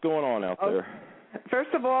announcements? What's going on out there?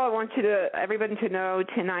 First of all, I want everybody to know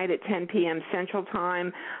tonight at 10 p.m. Central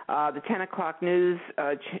Time, the 10 o'clock news,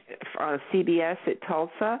 CBS at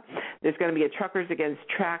Tulsa. There's going to be a Truckers Against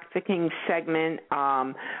Trafficking segment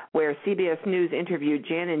where CBS News interviewed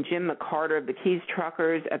Jan and Jim McCarter of the Keys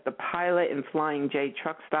Truckers at the Pilot and Flying J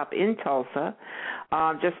truck stop in Tulsa.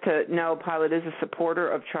 Just to know, Pilot is a supporter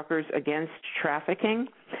of Truckers Against Trafficking.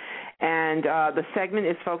 And the segment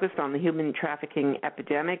is focused on the human trafficking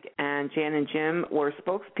epidemic, and Jan and Jim were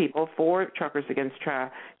spokespeople for Truckers Against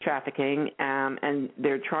Trafficking, and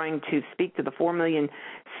they're trying to speak to the 4 million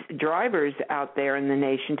drivers out there in the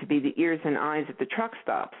nation to be the ears and eyes at the truck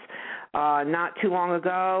stops. Not too long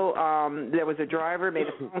ago, there was a driver made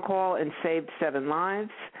a phone call and saved 7 lives.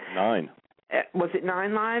 9. Was it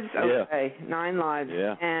 9 lives? Okay, yeah. 9 lives.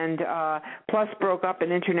 Yeah. And plus broke up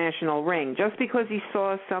an international ring just because he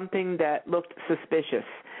saw something that looked suspicious.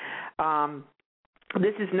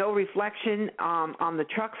 This is no reflection on the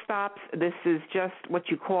truck stops. This is just what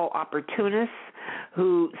you call opportunists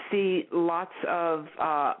who see lots of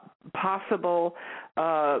possible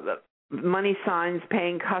money signs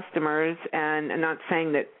paying customers, and I'm not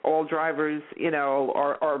saying that all drivers,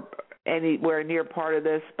 are anywhere near part of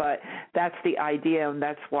this, but that's the idea, and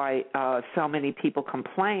that's why so many people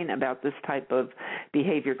complain about this type of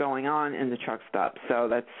behavior going on in the truck stop. So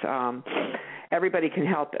that's everybody can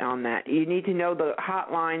help on that. You need to know the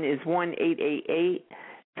hotline is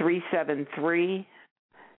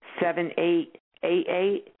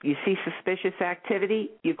 1-888-373-7888. You see suspicious activity,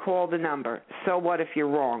 you call the number. So what if you're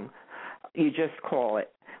wrong? You just call it.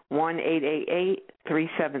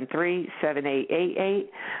 1-888-373-7888.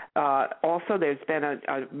 Also, there's been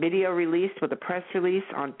a video released with a press release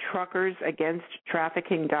on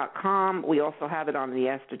truckersagainsttrafficking.com. We also have it on the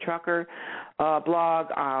Ask the Trucker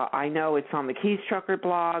blog. I know it's on the Keys Trucker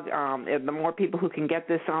blog. The more people who can get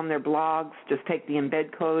this on their blogs, just take the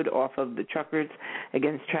embed code off of the Truckers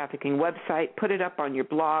Against Trafficking website, put it up on your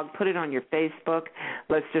blog, put it on your Facebook.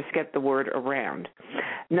 Let's just get the word around.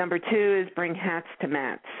 Number 2 is bring hats to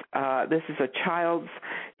mats. This is a child's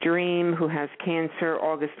dream who has cancer.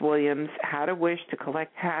 August Williams had a wish to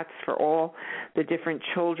collect hats for all the different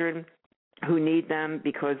children who need them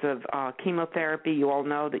because of chemotherapy. You all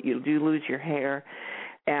know that you do lose your hair.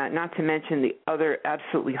 Not to mention the other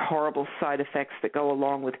absolutely horrible side effects that go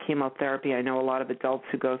along with chemotherapy. I know a lot of adults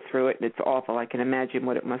who go through it, and it's awful. I can imagine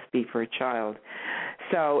what it must be for a child.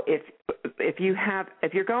 So if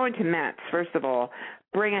you're going to Mets, first of all,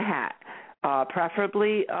 bring a hat.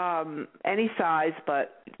 Preferably any size,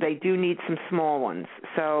 but they do need some small ones.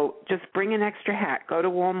 So just bring an extra hat. Go to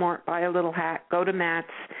Walmart, buy a little hat. Go to Matt's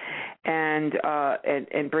and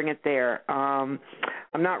bring it there. I'm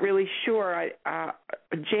not really sure.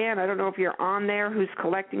 Jan, I don't know if you're on there. Who's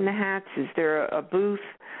collecting the hats? Is there a booth?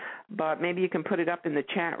 But maybe you can put it up in the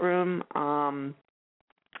chat room.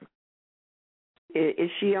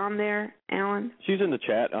 Is she on there, Alan? She's in the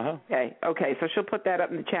chat, Okay, so she'll put that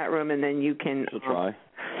up in the chat room, and then you can... She'll try.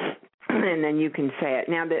 And then you can say it.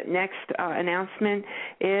 Now, the next announcement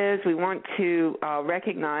is we want to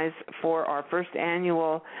recognize for our first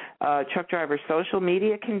annual Truck Driver Social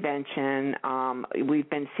Media Convention. We've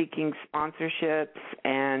been seeking sponsorships,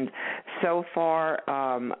 and so far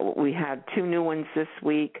we have 2 new ones this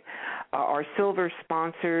week. Our silver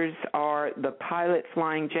sponsors are the Pilot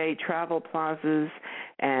Flying J Travel Plazas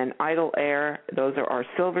and Idle Air. Those are our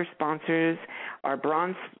silver sponsors. Our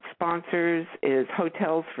bronze sponsors is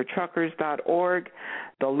hotelsfortruckers.org,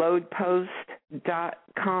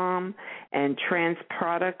 theloadpost.com, and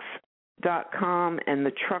transproducts .com and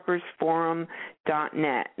the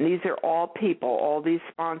truckersforum.net. And these are all people, all these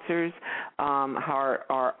sponsors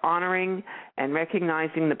are honoring and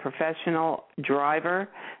recognizing the professional driver.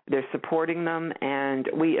 They're supporting them, and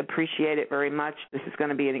we appreciate it very much. This is going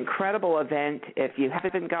to be an incredible event. If you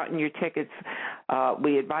haven't gotten your tickets,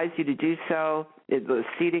 we advise you to do so. The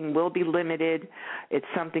seating will be limited. It's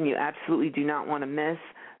something you absolutely do not want to miss.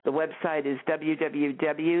 The website is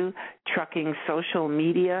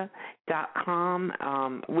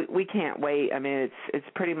www.truckingsocialmedia.com. We can't wait. I mean, it's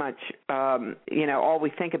pretty much all we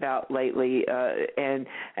think about lately, and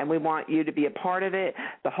we want you to be a part of it.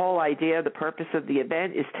 The whole idea, the purpose of the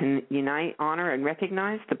event is to unite, honor, and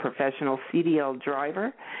recognize the professional CDL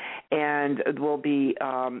driver, and we'll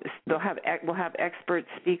have expert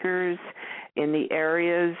speakers in the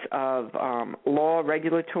areas of law,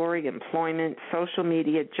 regulatory, employment, social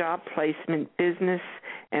media, job placement, business,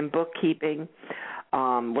 and bookkeeping.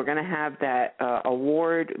 We're going to have that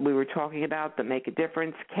award we were talking about, the Make a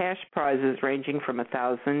Difference, cash prizes ranging from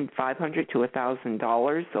 $1,500 to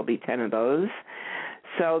 $1,000. There'll be 10 of those.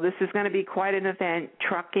 So this is going to be quite an event.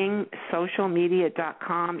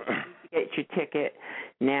 TruckingSocialMedia.com. Get your ticket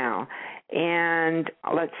now. And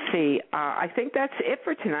let's see. I think that's it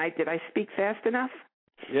for tonight. Did I speak fast enough?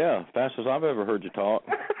 Yeah, fast as I've ever heard you talk.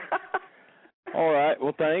 All right.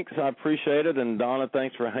 Well, thanks. I appreciate it. And Donna,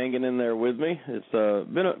 thanks for hanging in there with me. It's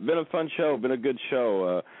been a fun show. Been a good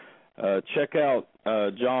show. Check out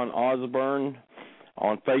Jon Osburne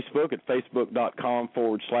on Facebook at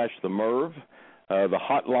facebook.com/the MeRV. The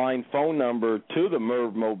hotline phone number to the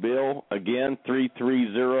MeRV Mobile, again,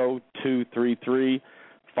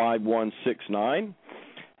 330-233-5169.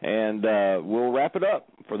 And we'll wrap it up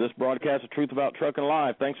for this broadcast of Truth About Trucking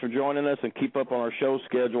Live. Thanks for joining us, and keep up on our show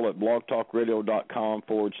schedule at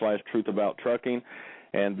blogtalkradio.com/truthabouttrucking.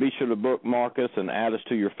 And be sure to bookmark us and add us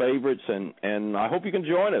to your favorites. And I hope you can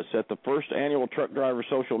join us at the first annual Truck Driver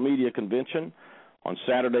Social Media Convention on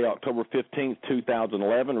Saturday, October 15th,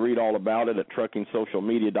 2011. Read all about it at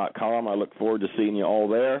truckingsocialmedia.com. I look forward to seeing you all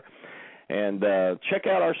there. And check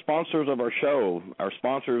out our sponsors of our show. Our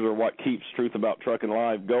sponsors are what keeps Truth About Trucking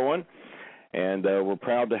Live going. And we're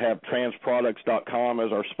proud to have transproducts.com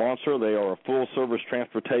as our sponsor. They are a full-service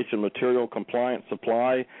transportation material compliance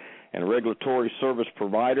supply and regulatory service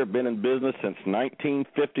provider, been in business since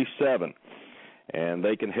 1957. And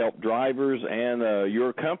they can help drivers and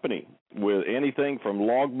your company with anything from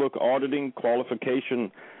logbook auditing,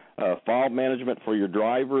 qualification, file management for your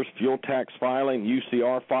drivers, fuel tax filing,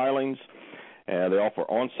 UCR filings. They offer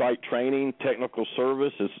on-site training, technical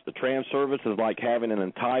services. The trans service is like having an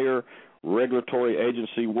entire regulatory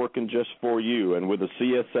agency working just for you. And with the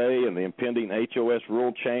CSA and the impending HOS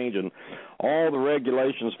rule change and all the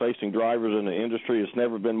regulations facing drivers in the industry, it's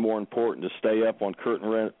never been more important to stay up on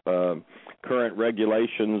current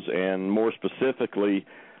regulations and, more specifically,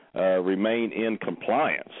 remain in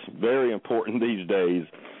compliance. Very important these days.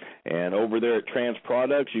 And over there at Trans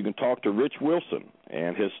Products, you can talk to Rich Wilson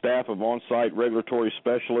and his staff of on-site regulatory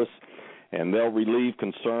specialists, and they'll relieve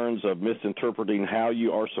concerns of misinterpreting how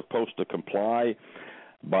you are supposed to comply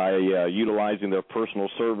by utilizing their personal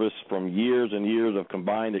service from years and years of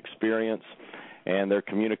combined experience and their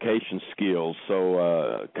communication skills.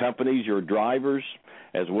 So companies, your drivers,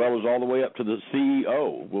 as well as all the way up to the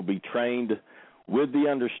CEO, will be trained with the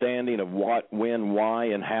understanding of what, when, why,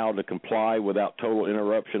 and how to comply without total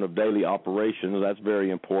interruption of daily operations. That's very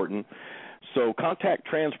important. So contact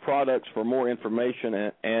Trans Products for more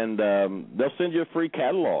information, and they'll send you a free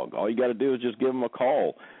catalog. All you got to do is just give them a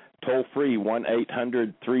call, toll-free,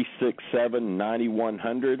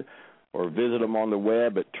 1-800-367-9100, or visit them on the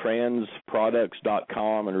web at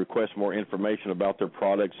transproducts.com and request more information about their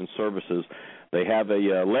products and services. They have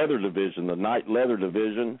a leather division, the Night Leather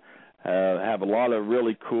Division. Have a lot of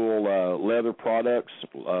really cool leather products,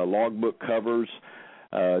 logbook covers,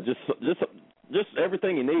 just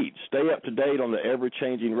everything you need. Stay up to date on the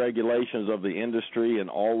ever-changing regulations of the industry and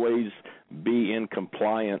always be in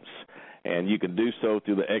compliance. And you can do so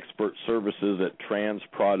through the expert services at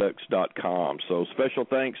transproducts.com. So special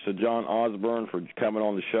thanks to Jon Osburne for coming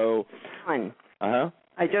on the show.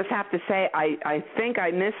 I just have to say, I think I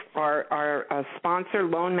missed our sponsor,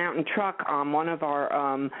 Lone Mountain Truck, one of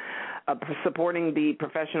our supporting the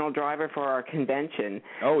professional driver for our convention.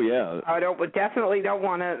 Oh yeah, definitely don't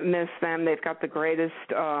want to miss them. They've got the greatest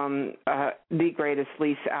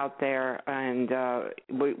lease out there, and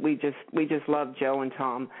we just love Joe and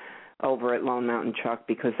Tom over at Lone Mountain Truck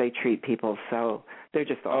because they treat people so. They're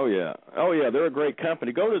just awesome. Oh yeah, they're a great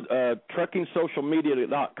company. Go to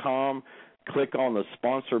truckingsocialmedia.com. Click on the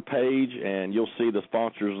sponsor page, and you'll see the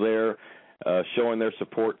sponsors there. showing their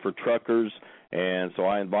support for truckers. And so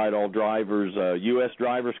I invite all drivers, U.S.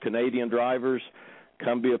 drivers, Canadian drivers,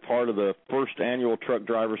 come be a part of the first annual Truck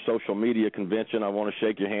Driver Social Media Convention. I want to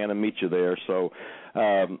shake your hand and meet you there. So,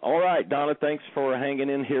 all right, Donna, thanks for hanging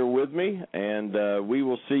in here with me, and we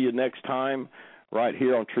will see you next time right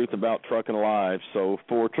here on Truth About Trucking Live. So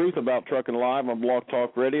for Truth About Trucking Live on Blog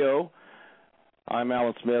Talk Radio, I'm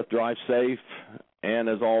Alan Smith. Drive safe, and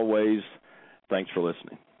as always, thanks for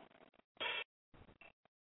listening.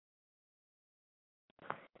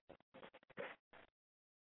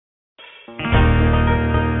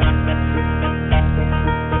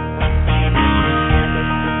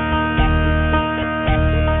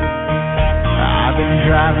 I've been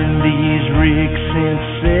driving these rigs since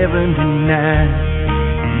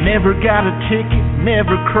 '79. Never got a ticket,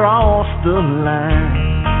 never crossed the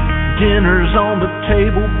line. Dinner's on the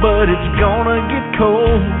table, but it's gonna get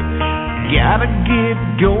cold. Gotta get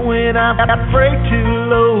going, I've got freight too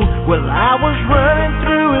low. Well, I was running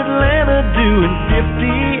through Atlanta doing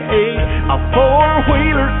 58. A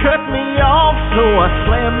four-wheeler cut me off, so I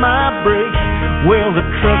slammed my brakes. Well, the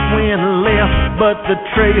truck went left, but the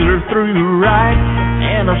trailer threw right,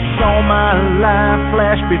 and I saw my life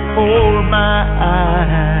flash before my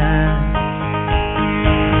eyes.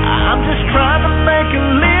 I'm just trying to make a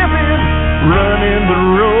living, running the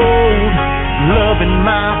road, loving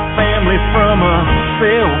my family from a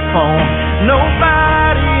cell phone.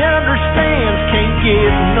 Nobody understands, can't get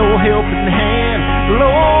no helping hand.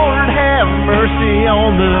 Lord, have mercy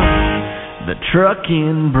on the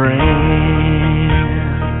trucking brand.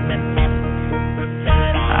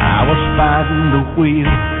 I was fighting the wheel,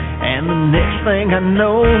 and the next thing I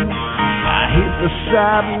know, I hit the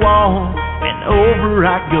sidewalk, and over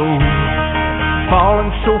I go.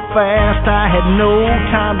 Falling so fast I had no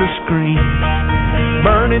time to scream.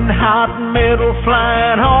 Burning hot metal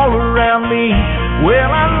flying all around me.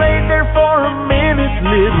 Well, I laid there for a minute,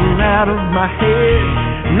 little out of my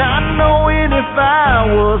head, not knowing if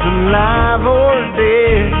I was alive or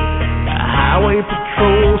dead. The highway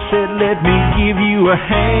patrol said, let me give you a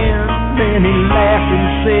hand. Then he laughed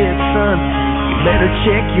and said, son, you better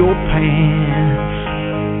check your pants.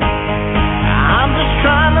 I'm just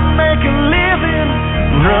trying to make a living,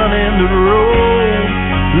 running the road,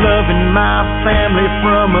 loving my family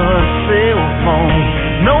from a cell phone.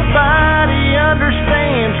 Nobody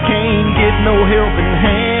understands, can't get no helping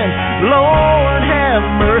hand. Lord, have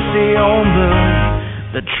mercy on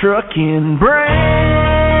the trucking brand.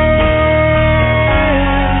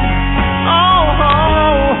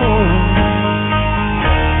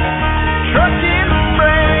 Trucking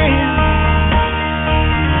brand.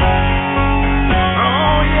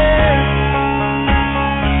 Oh yeah.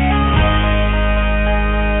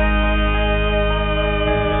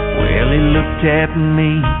 Well, he looked at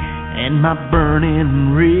me and my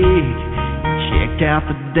burning rig, checked out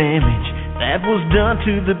the damage that was done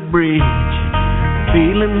to the bridge.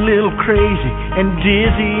 Feeling a little crazy and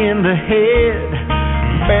dizzy in the head,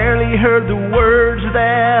 barely heard the words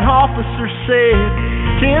that officer said.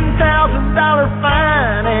 $10,000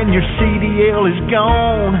 fine and your CDL is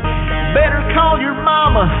gone. Better call your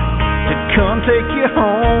mama to come take you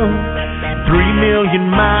home. 3 million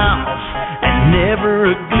miles and never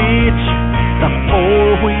a glitch. The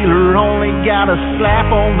four-wheeler only got a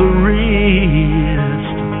slap on the wrist.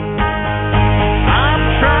 I'm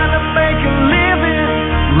trying to make a living,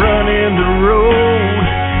 running the road,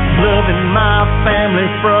 loving my family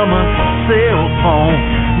from a cell phone.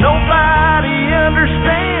 Nobody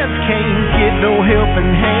understands, can't get no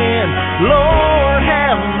helping hand. Lord,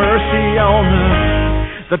 have mercy on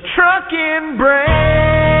the trucking brand.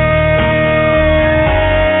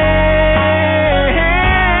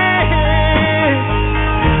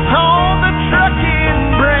 On the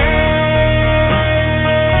trucking brand.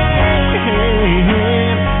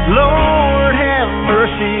 Lord, have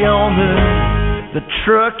mercy on the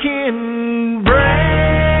trucking brand.